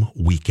same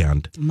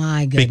weekend.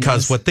 My goodness.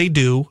 Because what they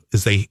do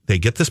is they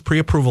get this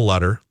pre-approval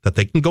letter that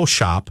they can go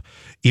shop,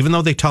 even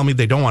though they tell me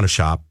they don't want to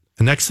shop.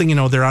 And next thing you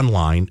know, they're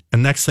online.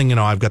 And next thing you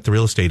know, I've got the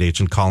real estate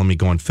agent calling me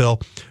going,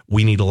 Phil,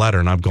 we need a letter.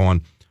 And I'm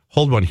going,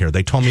 hold one here.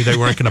 They told me they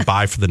weren't going to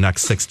buy for the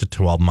next 6 to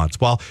 12 months.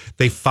 Well,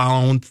 they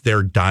found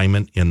their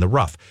diamond in the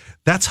rough.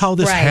 That's how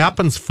this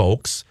happens,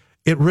 folks.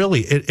 It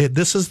really,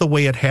 this is the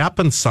way it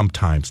happens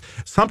sometimes.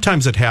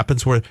 Sometimes it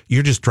happens where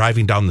you're just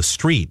driving down the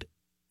street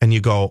and you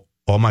go,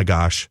 oh my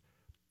gosh,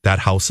 that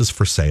house is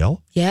for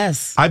sale?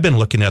 Yes. I've been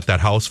looking at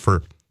that house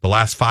for the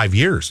last 5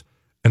 years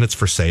and it's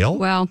for sale?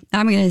 Well,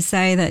 I'm going to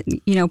say that,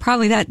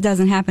 probably that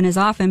doesn't happen as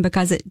often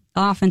because it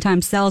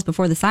oftentimes sells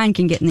before the sign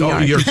can get in the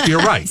yard. You're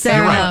right. So,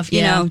 you're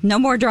right. No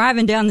more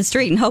driving down the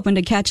street and hoping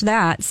to catch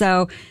that.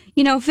 So,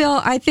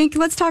 Phil, I think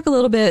let's talk a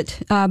little bit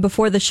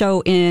before the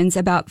show ends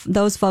about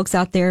those folks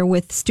out there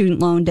with student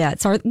loan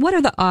debts. What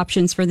are the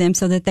options for them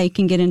so that they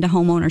can get into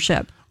home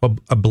ownership? Well,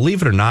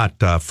 believe it or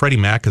not, Freddie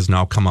Mac has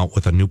now come out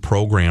with a new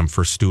program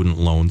for student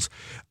loans.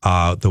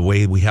 The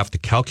way we have to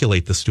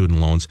calculate the student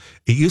loans,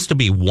 it used to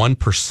be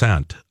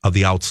 1% of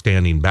the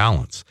outstanding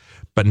balance.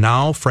 But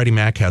now Freddie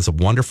Mac has a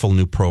wonderful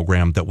new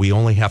program that we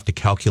only have to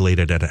calculate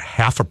it at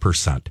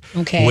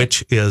 0.5%,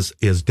 which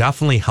is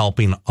definitely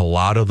helping a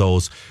lot of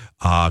those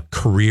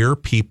career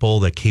people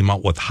that came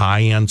out with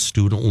high-end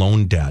student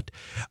loan debt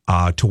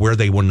to where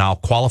they will now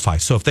qualify.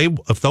 So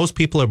if those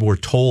people were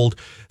told,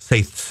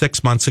 say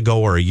 6 months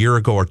ago or a year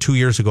ago or 2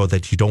 years ago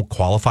that you don't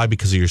qualify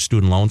because of your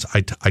student loans,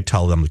 I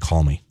tell them to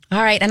call me.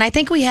 All right, and I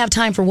think we have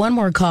time for one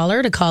more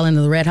caller to call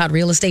into the Red Hot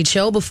Real Estate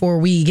Show before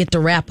we get to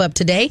wrap up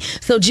today.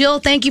 So, Jill,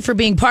 thank you for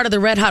being part of the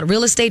Red Hot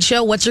Real Estate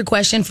Show. What's your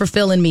question for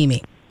Phil and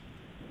Mimi?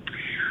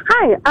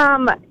 Hi.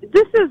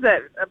 This is a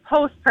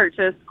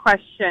post-purchase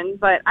question,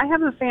 but I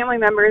have a family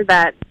member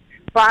that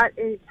bought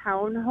a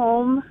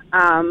townhome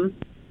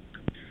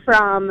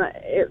from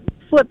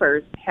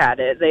Flippers.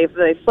 Had it. They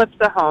flipped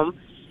the home,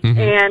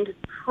 and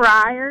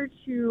prior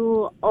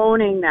to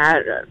owning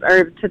that,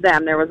 or to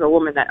them, there was a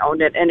woman that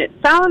owned it, and it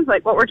sounds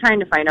like what we're trying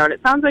to find out. It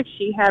sounds like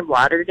she had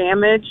water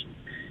damage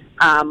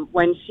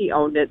when she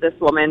owned it, this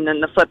woman,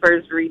 and the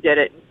Flippers redid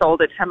it and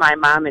sold it to my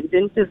mom and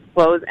didn't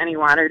disclose any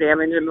water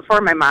damage. And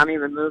before my mom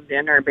even moved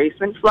in, her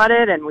basement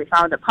flooded, and we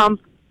found a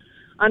pump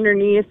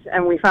underneath,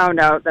 and we found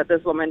out that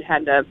this woman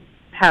had to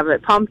have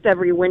it pumped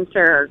every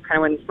winter, or kind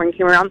of when spring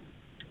came around.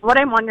 What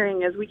I'm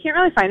wondering is, we can't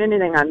really find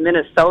anything on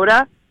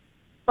Minnesota,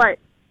 but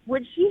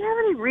would she have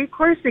any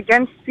recourse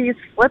against these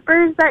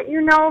Flippers that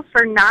you know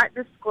for not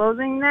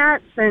disclosing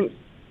that, since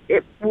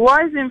it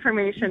was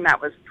information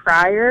that was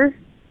prior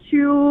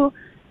to,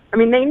 I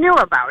mean, they knew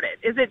about it.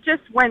 Is it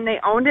just when they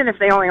owned it, if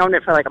they only owned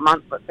it for like a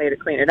month, let's say, to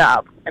clean it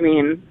up? I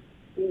mean,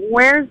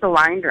 where's the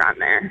line drawn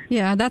there?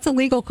 Yeah, that's a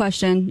legal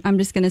question. I'm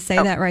just going to say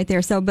that right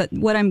there. So, but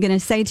what I'm going to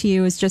say to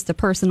you is just a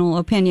personal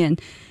opinion.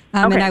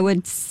 And I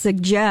would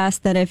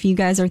suggest that if you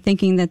guys are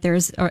thinking that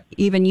there's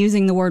even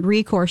using the word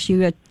recourse,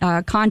 you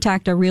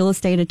contact a real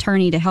estate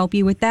attorney to help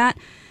you with that.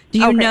 Do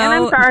you know?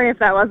 And I'm sorry if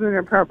that wasn't an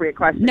appropriate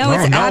question. No,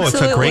 it's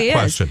absolutely it's a great is.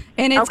 question.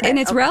 And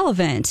it's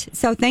relevant.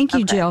 So thank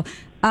you, Jill.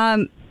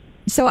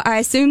 So I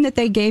assume that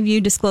they gave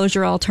you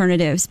disclosure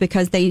alternatives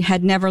because they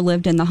had never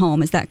lived in the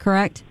home. Is that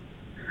correct?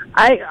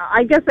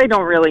 I guess I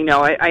don't really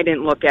know. I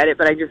didn't look at it,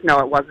 but I just know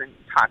it wasn't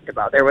talked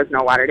about. There was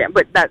no water dam.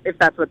 But if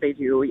that's what they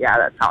do, yeah,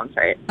 that sounds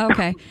right.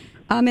 Okay.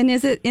 And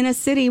is it in a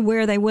city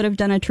where they would have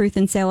done a truth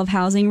and sale of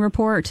housing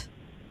report?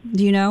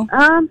 Do you know?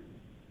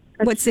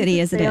 What city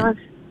is it in?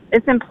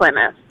 It's in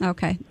Plymouth.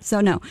 Okay.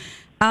 So no.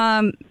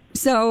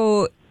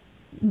 So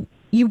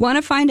you want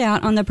to find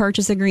out on the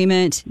purchase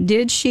agreement,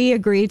 did she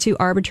agree to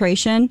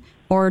arbitration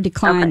or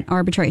decline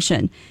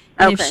arbitration?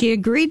 And if she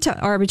agreed to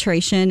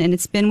arbitration and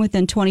it's been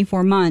within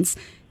 24 months,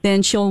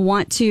 then she'll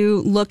want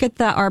to look at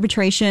the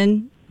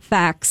arbitration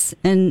facts,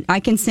 and I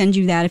can send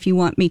you that if you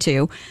want me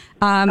to.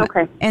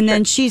 And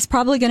then she's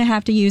probably going to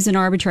have to use an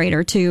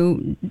arbitrator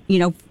to,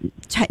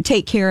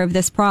 take care of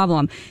this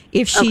problem.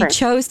 If she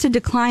chose to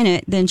decline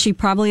it, then she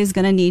probably is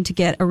going to need to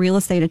get a real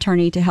estate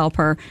attorney to help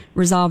her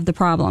resolve the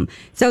problem.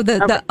 So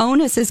the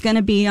onus is going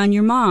to be on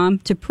your mom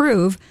to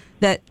prove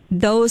that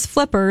those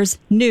Flippers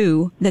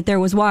knew that there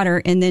was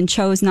water and then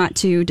chose not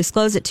to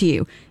disclose it to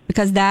you,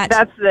 because we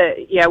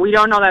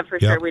don't know that for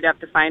sure. We'd have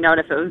to find out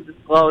if it was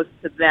disclosed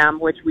to them,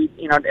 which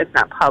it's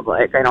not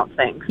public, I don't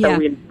think. So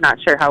we're not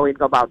sure how we'd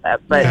go about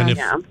that. But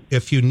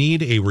if you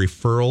need a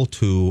referral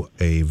to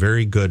a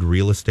very good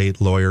real estate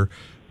lawyer,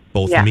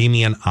 both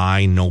Mimi and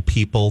I know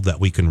people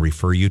that we can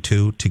refer you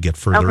to get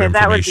further information.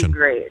 That would be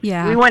great.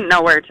 Yeah. We wouldn't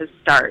know where to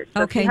start.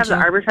 So if you have the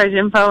arbitrage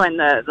info and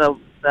the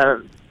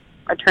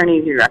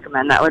attorneys you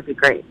recommend, that would be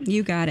great.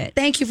 You got it.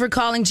 Thank you for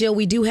calling, Jill.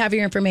 We do have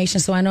your information,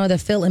 so I know that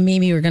Phil and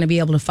Mimi are going to be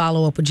able to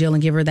follow up with Jill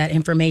and give her that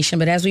information.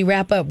 But as we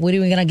wrap up, what are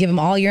we going to give them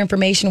all your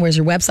information? Where's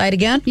your website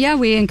again? Yeah,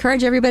 we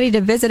encourage everybody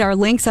to visit our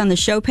links on the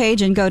show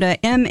page and go to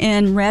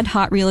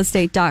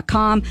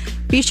mnredhotrealestate.com.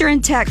 Be sure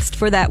and text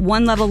for that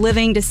one level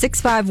living to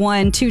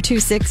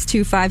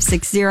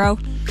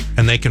 651-226-2560.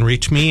 And they can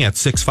reach me at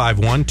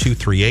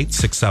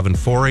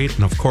 651-238-6748.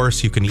 And of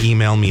course, you can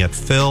email me at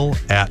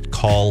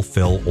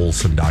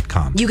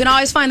phil@callphilolson.com. You can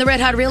always find the Red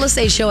Hot Real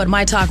Estate Show at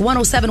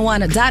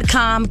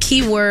mytalk1071.com,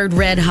 keyword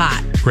Red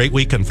Hot. Great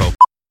weekend, folks.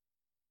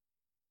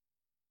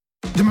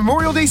 The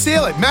Memorial Day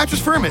sale at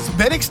Mattress Firm has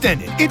been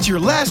extended. It's your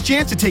last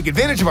chance to take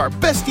advantage of our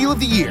best deal of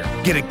the year.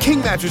 Get a king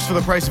mattress for the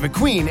price of a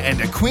queen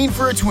and a queen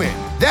for a twin.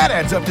 That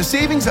adds up to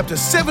savings up to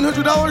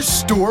 $700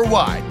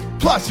 store-wide.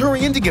 Plus,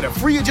 hurry in to get a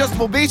free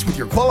adjustable base with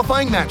your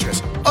qualifying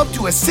mattress. Up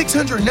to a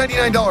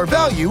 $699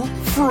 value,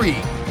 free.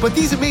 But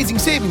these amazing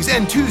savings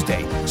end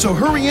Tuesday, so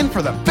hurry in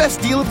for the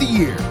best deal of the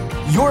year.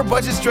 Your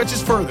budget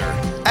stretches further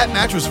at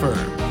Mattress Firm.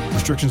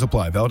 Restrictions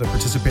apply. Valid at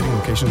participating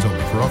locations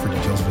only. For offer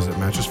details, visit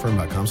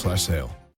mattressfirm.com/sale.